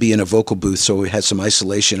 I had to be in a vocal booth, so we had some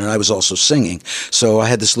isolation, and I was also singing. So I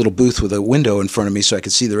had this little booth with a window in front of me so I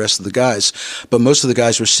could see the rest of the guys. But most of the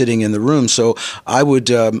guys were sitting in the room, so I would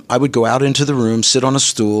go out into the room, sit on a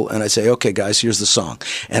stool, and I'd say, "Okay, guys, here's the song."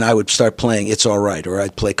 And I would start playing "It's All Right," or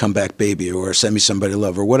I'd play "Come Back Baby," or "Send Me Somebody to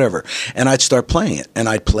Love," or whatever. And I'd start playing it, and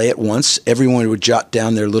I'd play it once. Everyone would jot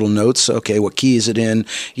down their little notes. Okay, what key is it in?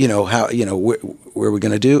 Where are we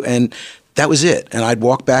going to do? And that was it. And I'd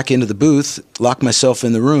walk back into the booth, lock myself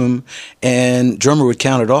in the room, and drummer would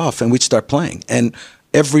count it off, and we'd start playing. And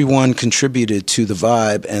everyone contributed to the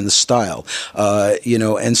vibe and the style,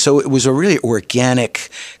 and so it was a really organic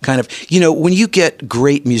kind of, when you get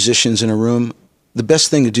great musicians in a room, the best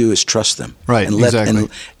thing to do is trust them, right? And exactly.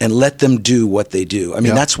 and let them do what they do. I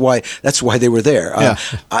mean, that's why they were there.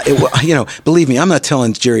 Yeah. Believe me, I'm not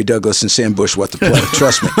telling Jerry Douglas and Sam Bush what to play.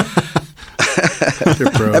 Trust me.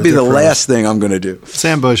 That'd be the last thing I'm going to do.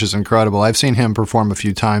 Sam Bush is incredible. I've seen him perform a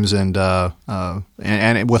few times, and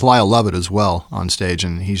with Lyle Lovett as well on stage,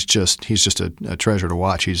 and he's just a treasure to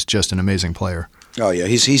watch. He's just an amazing player. Oh yeah,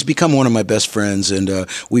 he's become one of my best friends, and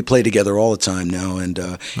we play together all the time now. And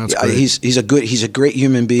he's a great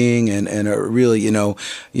human being, and a really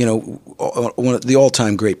one of the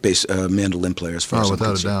all-time great bass mandolin players. As far as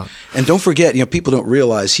without a doubt. And don't forget, people don't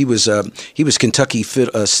realize he was Kentucky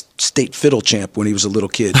state fiddle champ when he was a little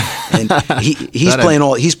kid, and he's playing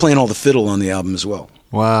all the fiddle on the album as well.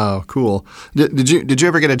 Wow, cool. Did you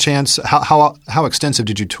ever get a chance? How extensive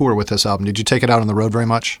did you tour with this album? Did you take it out on the road very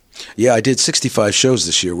much? Yeah, I did 65 shows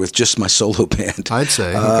this year with just my solo band. I'd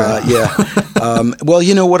say. Okay. Yeah.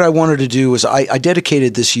 Well, what I wanted to do was I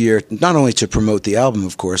dedicated this year not only to promote the album,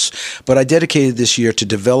 of course, but I dedicated this year to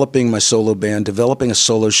developing my solo band, developing a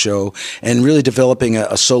solo show, and really developing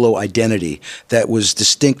a solo identity that was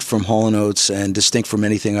distinct from Hall & Oates and distinct from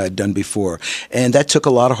anything I had done before. And that took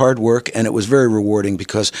a lot of hard work, and it was very rewarding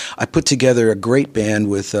because I put together a great band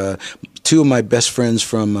with 2 of my best friends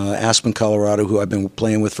from Aspen, Colorado, who I've been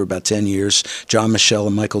playing with for about 10 years, John Michelle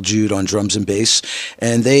and Michael Jude on drums and bass.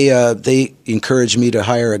 And they encouraged me to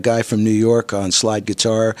hire a guy from New York on slide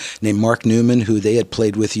guitar named Mark Newman, who they had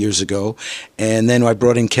played with years ago. And then I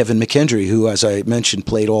brought in Kevin McKendry, who, as I mentioned,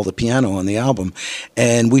 played all the piano on the album.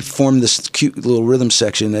 And we formed this cute little rhythm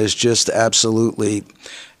section that is just absolutely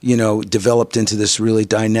developed into this really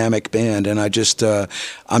dynamic band, and I'm just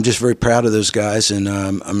very proud of those guys, and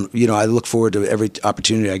I look forward to every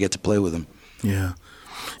opportunity I get to play with them. Yeah.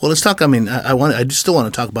 Well, let's talk. I mean, I still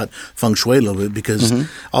want to talk about feng shui a little bit because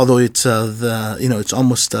although it's it's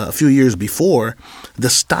almost a few years before, the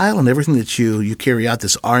style and everything that you carry out,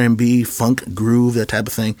 this R&B, funk, groove, that type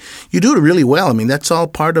of thing, you do it really well. I mean, that's all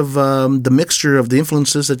part of the mixture of the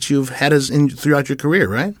influences that you've had throughout your career,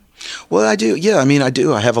 right? Well, I do. Yeah, I mean, I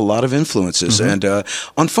do. I have a lot of influences, and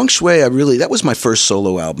on feng shui, that was my first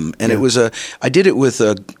solo album, and I did it with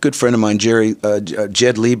a good friend of mine,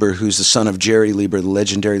 Jed Lieber, who's the son of Jerry Lieber, the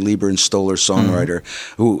legendary Lieber and Stoller songwriter,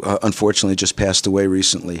 who unfortunately just passed away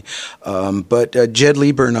recently. But Jed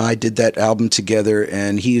Lieber and I did that album together,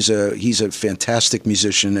 and he's a fantastic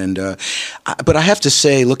musician. And but I have to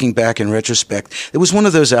say, looking back in retrospect, it was one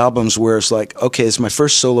of those albums where it's like, okay, it's my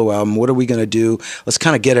first solo album. What are we going to do? Let's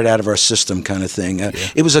kind of get it out of our system, kind of thing.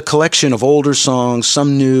 It was a collection of older songs,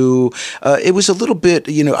 some new. It was a little bit,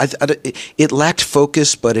 it lacked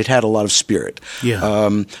focus, but it had a lot of spirit. Yeah.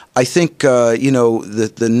 I think,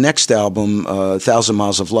 the next album, 1,000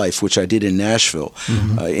 Miles of Life, which I did in Nashville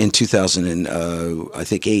in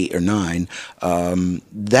 2008 or 9,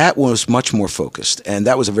 that was much more focused, and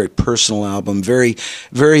that was a very personal album, very,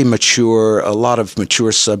 very mature, a lot of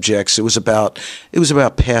mature subjects. It was about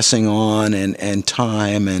passing on and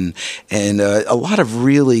time and a lot of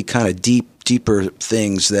really kind of deeper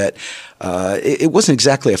things that it wasn't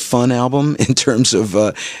exactly a fun album in terms of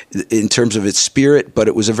its spirit, but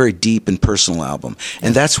it was a very deep and personal album,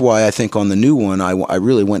 and that's why I think on the new one I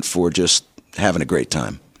really went for just having a great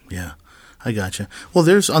time. Yeah. I gotcha. Well,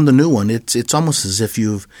 on the new one, it's almost as if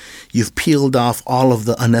you've peeled off all of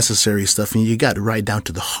the unnecessary stuff and you got right down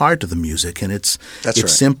to the heart of the music, and it's right.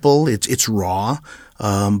 Simple, it's raw,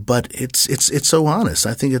 but it's so honest.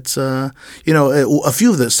 I think it's several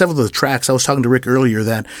of the tracks. I was talking to Rick earlier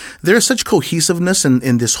that there's such cohesiveness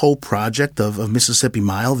in this whole project of Mississippi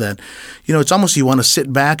Mile that it's almost you want to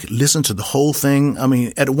sit back, listen to the whole thing. I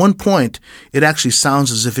mean, at one point, it actually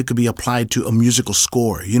sounds as if it could be applied to a musical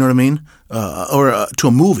score. You know what I mean? Or to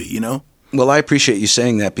a movie, Well, I appreciate you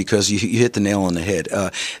saying that because you hit the nail on the head.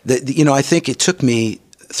 I think it took me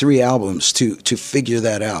 3 albums to figure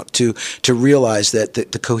that out, to realize that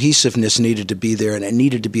the cohesiveness needed to be there, and it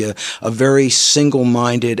needed to be a very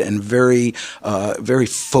single-minded and very very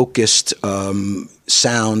focused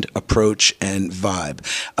sound, approach, and vibe.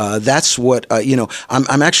 That's what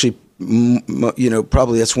I'm actually.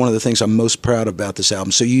 Probably that's one of the things I'm most proud about this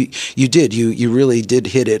album. So you really did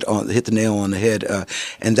hit the nail on the head,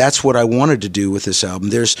 and that's what I wanted to do with this album.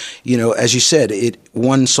 There's, as you said,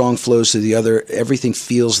 one song flows to the other. Everything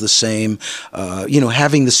feels the same.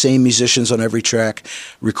 Having the same musicians on every track,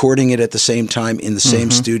 recording it at the same time in the same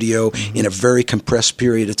studio in a very compressed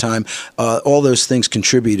period of time. All those things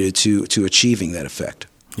contributed to achieving that effect.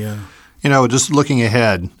 Yeah. Just looking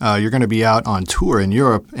ahead, you're going to be out on tour in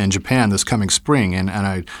Europe and Japan this coming spring. And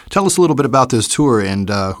tell us a little bit about this tour and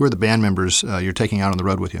who are the band members you're taking out on the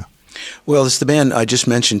road with you? Well, it's the band I just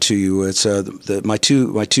mentioned to you. It's my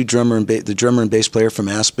two drummer and the drummer and bass player from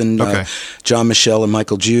Aspen, John Michelle and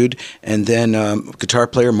Michael Jude, and then guitar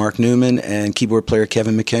player Mark Newman and keyboard player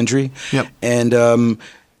Kevin McKendry. Yep. And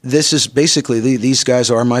this is basically, these guys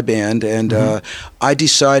are my band, and I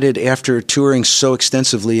decided after touring so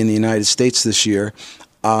extensively in the United States this year,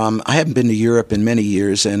 I haven't been to Europe in many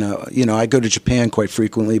years, and I go to Japan quite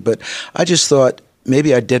frequently, but I just thought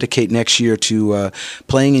maybe I'd dedicate next year to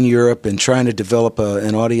playing in Europe and trying to develop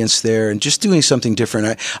an audience there and just doing something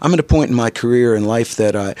different. I'm at a point in my career and life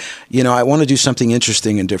that I want to do something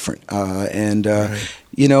interesting and different,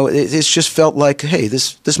 it's just felt like, hey,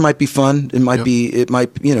 this might be fun. It might be,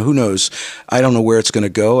 who knows? I don't know where it's going to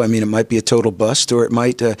go. I mean, it might be a total bust, or it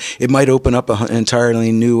might open up an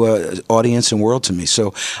entirely new audience and world to me.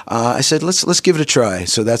 So I said, let's give it a try.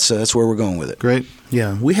 So that's where we're going with it. Great.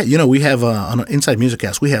 Yeah, we have on Inside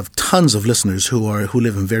Musiccast, we have tons of listeners who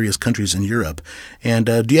live in various countries in Europe. And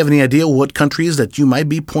do you have any idea what countries that you might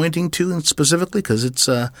be pointing to specifically? Because it's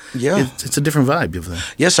a different vibe of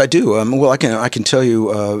that. Yes, I do. Well, I can tell you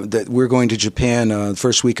that we're going to Japan the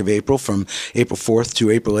first week of April, from April 4th to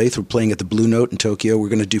April 8th. We're playing at the Blue Note in Tokyo. We're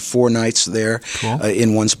going to do 4 nights there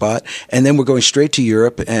in one spot, and then we're going straight to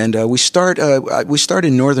Europe. And we start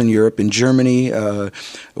in Northern Europe, in Germany.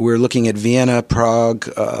 We're looking at Vienna, Prague,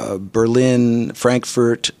 Berlin,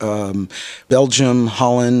 Frankfurt, Belgium,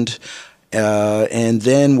 Holland. And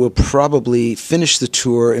then we'll probably finish the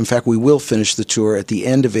tour. In fact, we will finish the tour at the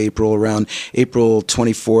end of April, around April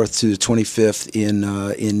 24th to the 25th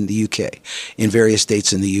in the UK, in various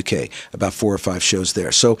dates in the UK, about 4 or 5 shows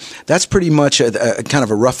there. So that's pretty much a kind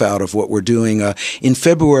of a rough out of what we're doing. In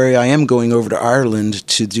February, I am going over to Ireland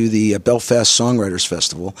to do the Belfast Songwriters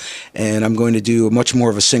Festival, and I'm going to do much more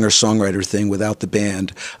of a singer-songwriter thing without the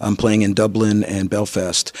band. I'm playing in Dublin and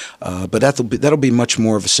Belfast, but that'll be much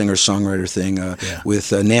more of a singer-songwriter thing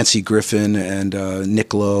with Nancy Griffin and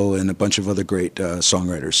Nick Lowe and a bunch of other great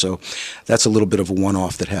songwriters. So that's a little bit of a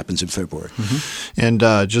one-off that happens in February. Mm-hmm.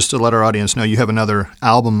 And just to let our audience know, you have another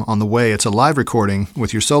album on the way. It's a live recording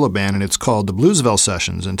with your solo band, and it's called the Bluesville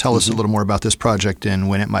Sessions. And tell us a little more about this project and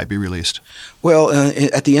when it might be released. Well,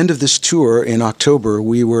 at the end of this tour in October,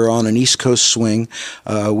 we were on an East Coast swing.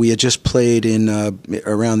 We had just played in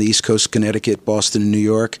around the East Coast, Connecticut, Boston, and New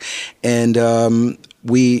York, and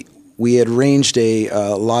we had arranged a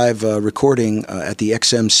live recording at the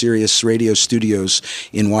XM Sirius Radio Studios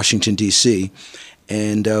in Washington, D.C.,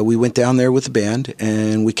 and we went down there with the band,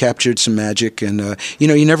 and we captured some magic. And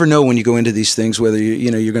you never know when you go into these things whether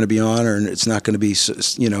you're going to be on or it's not going to be.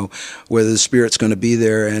 Whether the spirit's going to be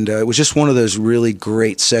there. And it was just one of those really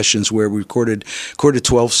great sessions where we recorded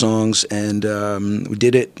 12 songs, and we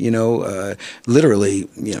did it. Literally,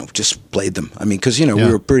 just played them. I mean, because we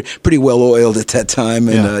were pretty well oiled at that time,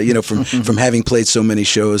 and from having played so many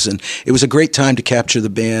shows, and it was a great time to capture the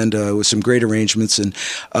band with some great arrangements, and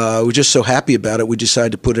we're just so happy about it. We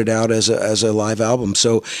decided to put it out as a live album.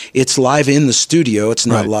 So it's live in the studio. It's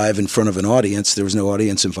not live in front of an audience. There was no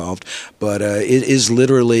audience involved, but it is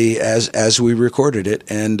literally as we recorded it.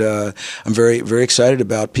 And I'm very, very excited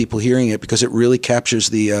about people hearing it because it really captures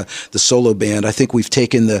the solo band. I think we've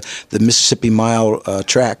taken the Mississippi Mile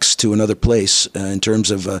tracks to another place in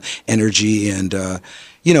terms of energy and.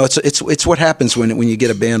 It's what happens when you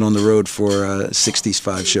get a band on the road for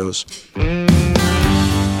 65 shows.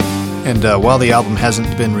 And while the album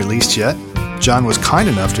hasn't been released yet, John was kind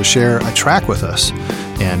enough to share a track with us.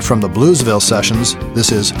 And from the Bluesville Sessions,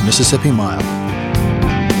 this is Mississippi Mile.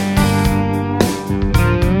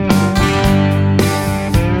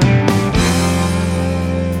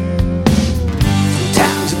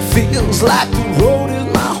 Sometimes it feels like the road is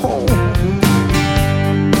my home.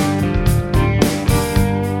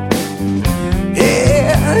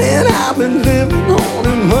 Yeah, and I've been living on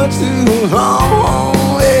it much too long.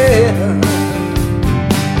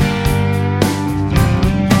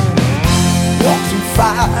 Walk through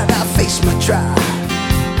fire, I face my trial.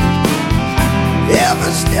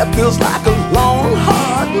 Every step feels like a long,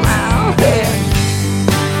 hard mile. Yeah.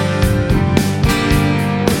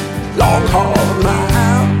 Long, hard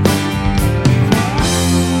mile.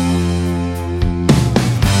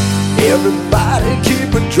 Everybody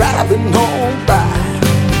keep it driving on by.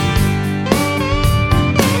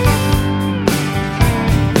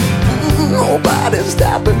 Nobody's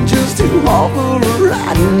stopping just to offer a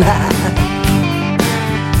riding high.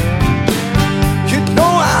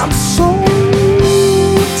 I'm so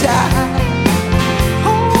tired.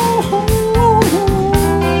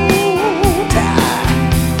 Tired.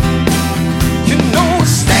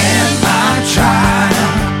 Stand by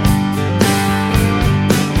trial.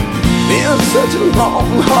 Been such a long,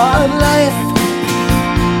 hard life,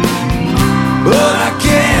 but I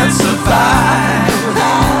can't survive.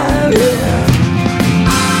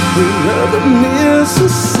 Another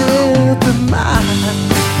Mississippi Mile.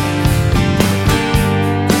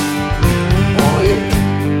 Oh yeah.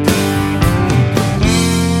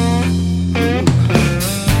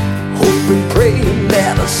 Hoping, praying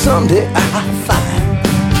that someday I'll find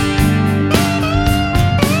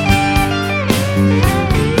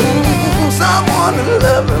someone to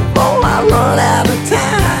love me before I run out of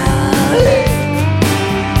time. Yeah.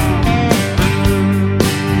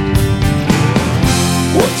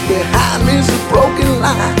 What's behind me is a broken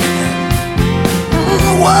line.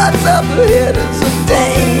 What's up ahead is a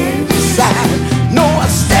danger sign. No, I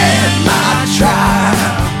stand my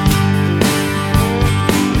trial.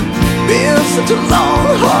 Been such a long,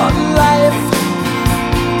 hard life,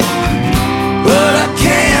 but I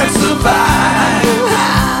can't survive.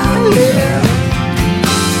 Yeah.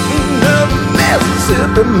 Another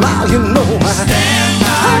Mississippi Mile, you know I stand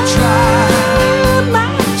my trial. My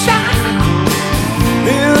trial.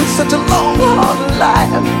 Been such a long, hard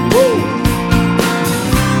life. Woo.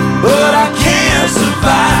 But I can't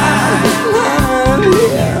survive.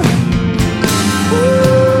 Yeah.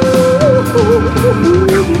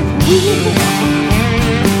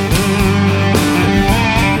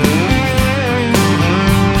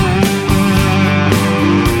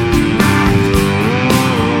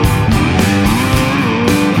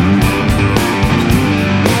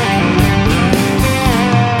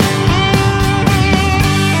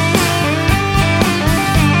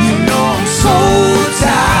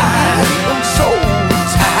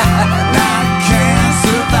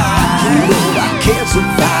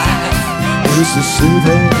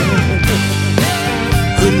 Mississippi.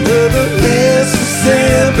 Another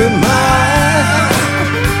Mississippi mile.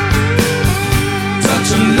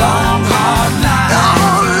 Such a long, hard life.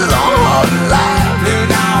 Long, hard life.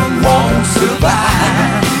 And I won't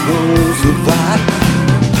survive. Won't survive.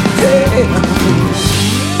 Yeah.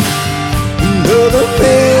 Another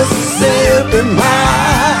Mississippi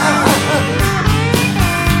mile.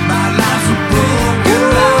 My life's a broken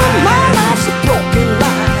line. My life's a broken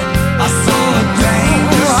line. I saw a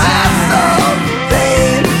danger sign. I saw a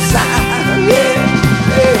danger sign. Yeah,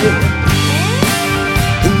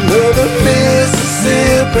 yeah. Another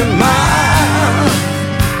Mississippi mile.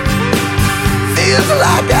 Feels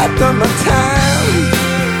like I've done my time,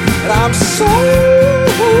 and I'm so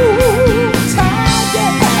tired.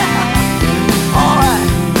 Yeah. All right.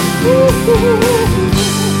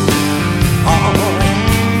 All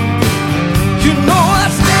right. You know I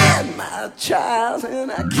stand my child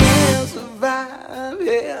and I can't survive.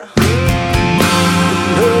 Yeah.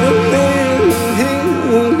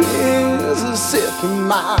 Mississippi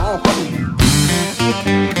mile.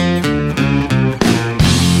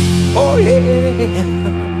 Oh yeah.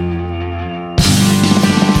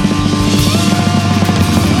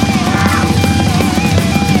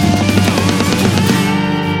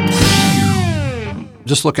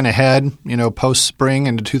 Just looking ahead, post spring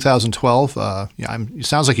into 2012. It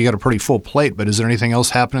sounds like you got a pretty full plate. But is there anything else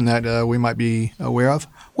happening that we might be aware of?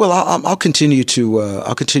 Well, I'll continue to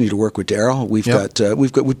work with Daryl.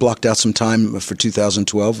 We've blocked out some time for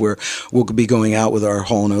 2012 where we'll be going out with our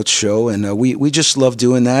Hall & Oates show, and we just love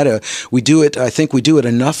doing that. We do it. I think we do it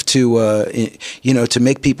enough to to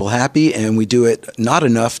make people happy, and we do it not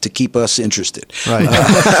enough to keep us interested. Right.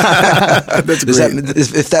 That's great.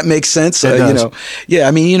 If that makes sense, Yeah,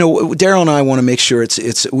 I mean, Daryl and I want to make sure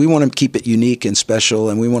we want to keep it unique and special,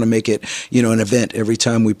 and we want to make it an event every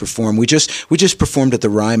time we perform. We just performed at the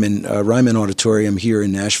Ryman Auditorium here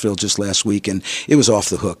in Nashville just last week, and it was off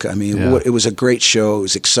the hook. I mean, it was a great show. It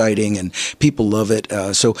was exciting, and people love it.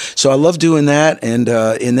 So I love doing that, and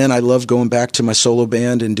then I love going back to my solo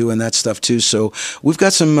band and doing that stuff too. So we've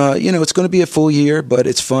got some, it's going to be a full year, but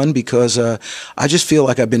it's fun because I just feel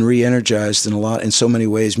like I've been re-energized in so many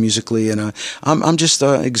ways musically, and I'm just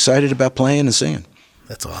excited about playing and singing.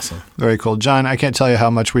 That's awesome. Very cool. John, I can't tell you how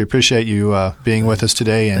much we appreciate you being with us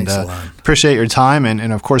today, and appreciate your time.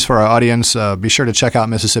 And of course, for our audience, be sure to check out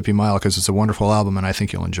Mississippi Mile because it's a wonderful album, and I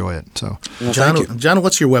think you'll enjoy it. So, John,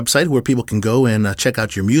 what's your website where people can go and check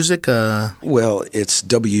out your music? Well, it's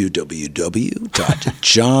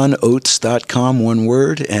www.johnoates.com, one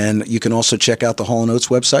word. And you can also check out the Hall & Oates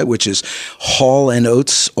website, which is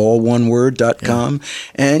hallandoates, all one word.com.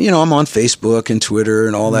 Yeah. And, I'm on Facebook and Twitter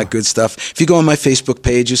and all that good stuff. If you go on my Facebook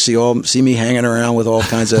page, you see me hanging around with all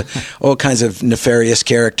kinds of nefarious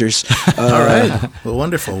characters. All right, well,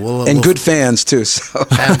 wonderful. We'll good fans too. So.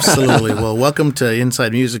 Absolutely. Well, welcome to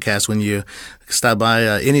Inside Music Cast. When you stop by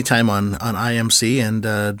anytime on IMC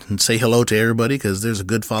and say hello to everybody, because there's a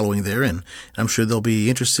good following there, and I'm sure they'll be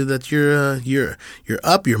interested that you're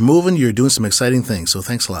up, you're moving, you're doing some exciting things. So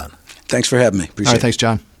thanks a lot. Thanks for having me. Appreciate All right, thanks,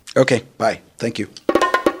 John. Okay, bye. Thank you.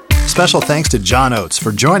 Special thanks to John Oates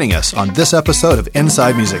for joining us on this episode of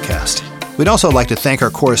Inside Music Cast. We'd also like to thank our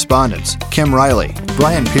correspondents, Kim Riley,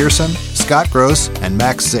 Brian Pearson, Scott Gross, and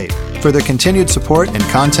Max Zape, for their continued support and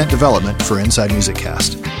content development for Inside Music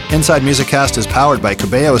Cast. Inside Music Cast is powered by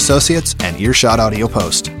Cabello Associates and Earshot Audio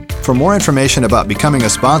Post. For more information about becoming a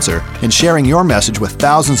sponsor and sharing your message with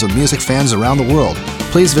thousands of music fans around the world,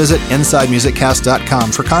 please visit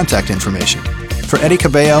InsideMusicCast.com for contact information. For Eddie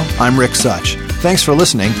Cabello, I'm Rick Such. Thanks for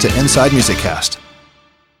listening to Inside Music Cast.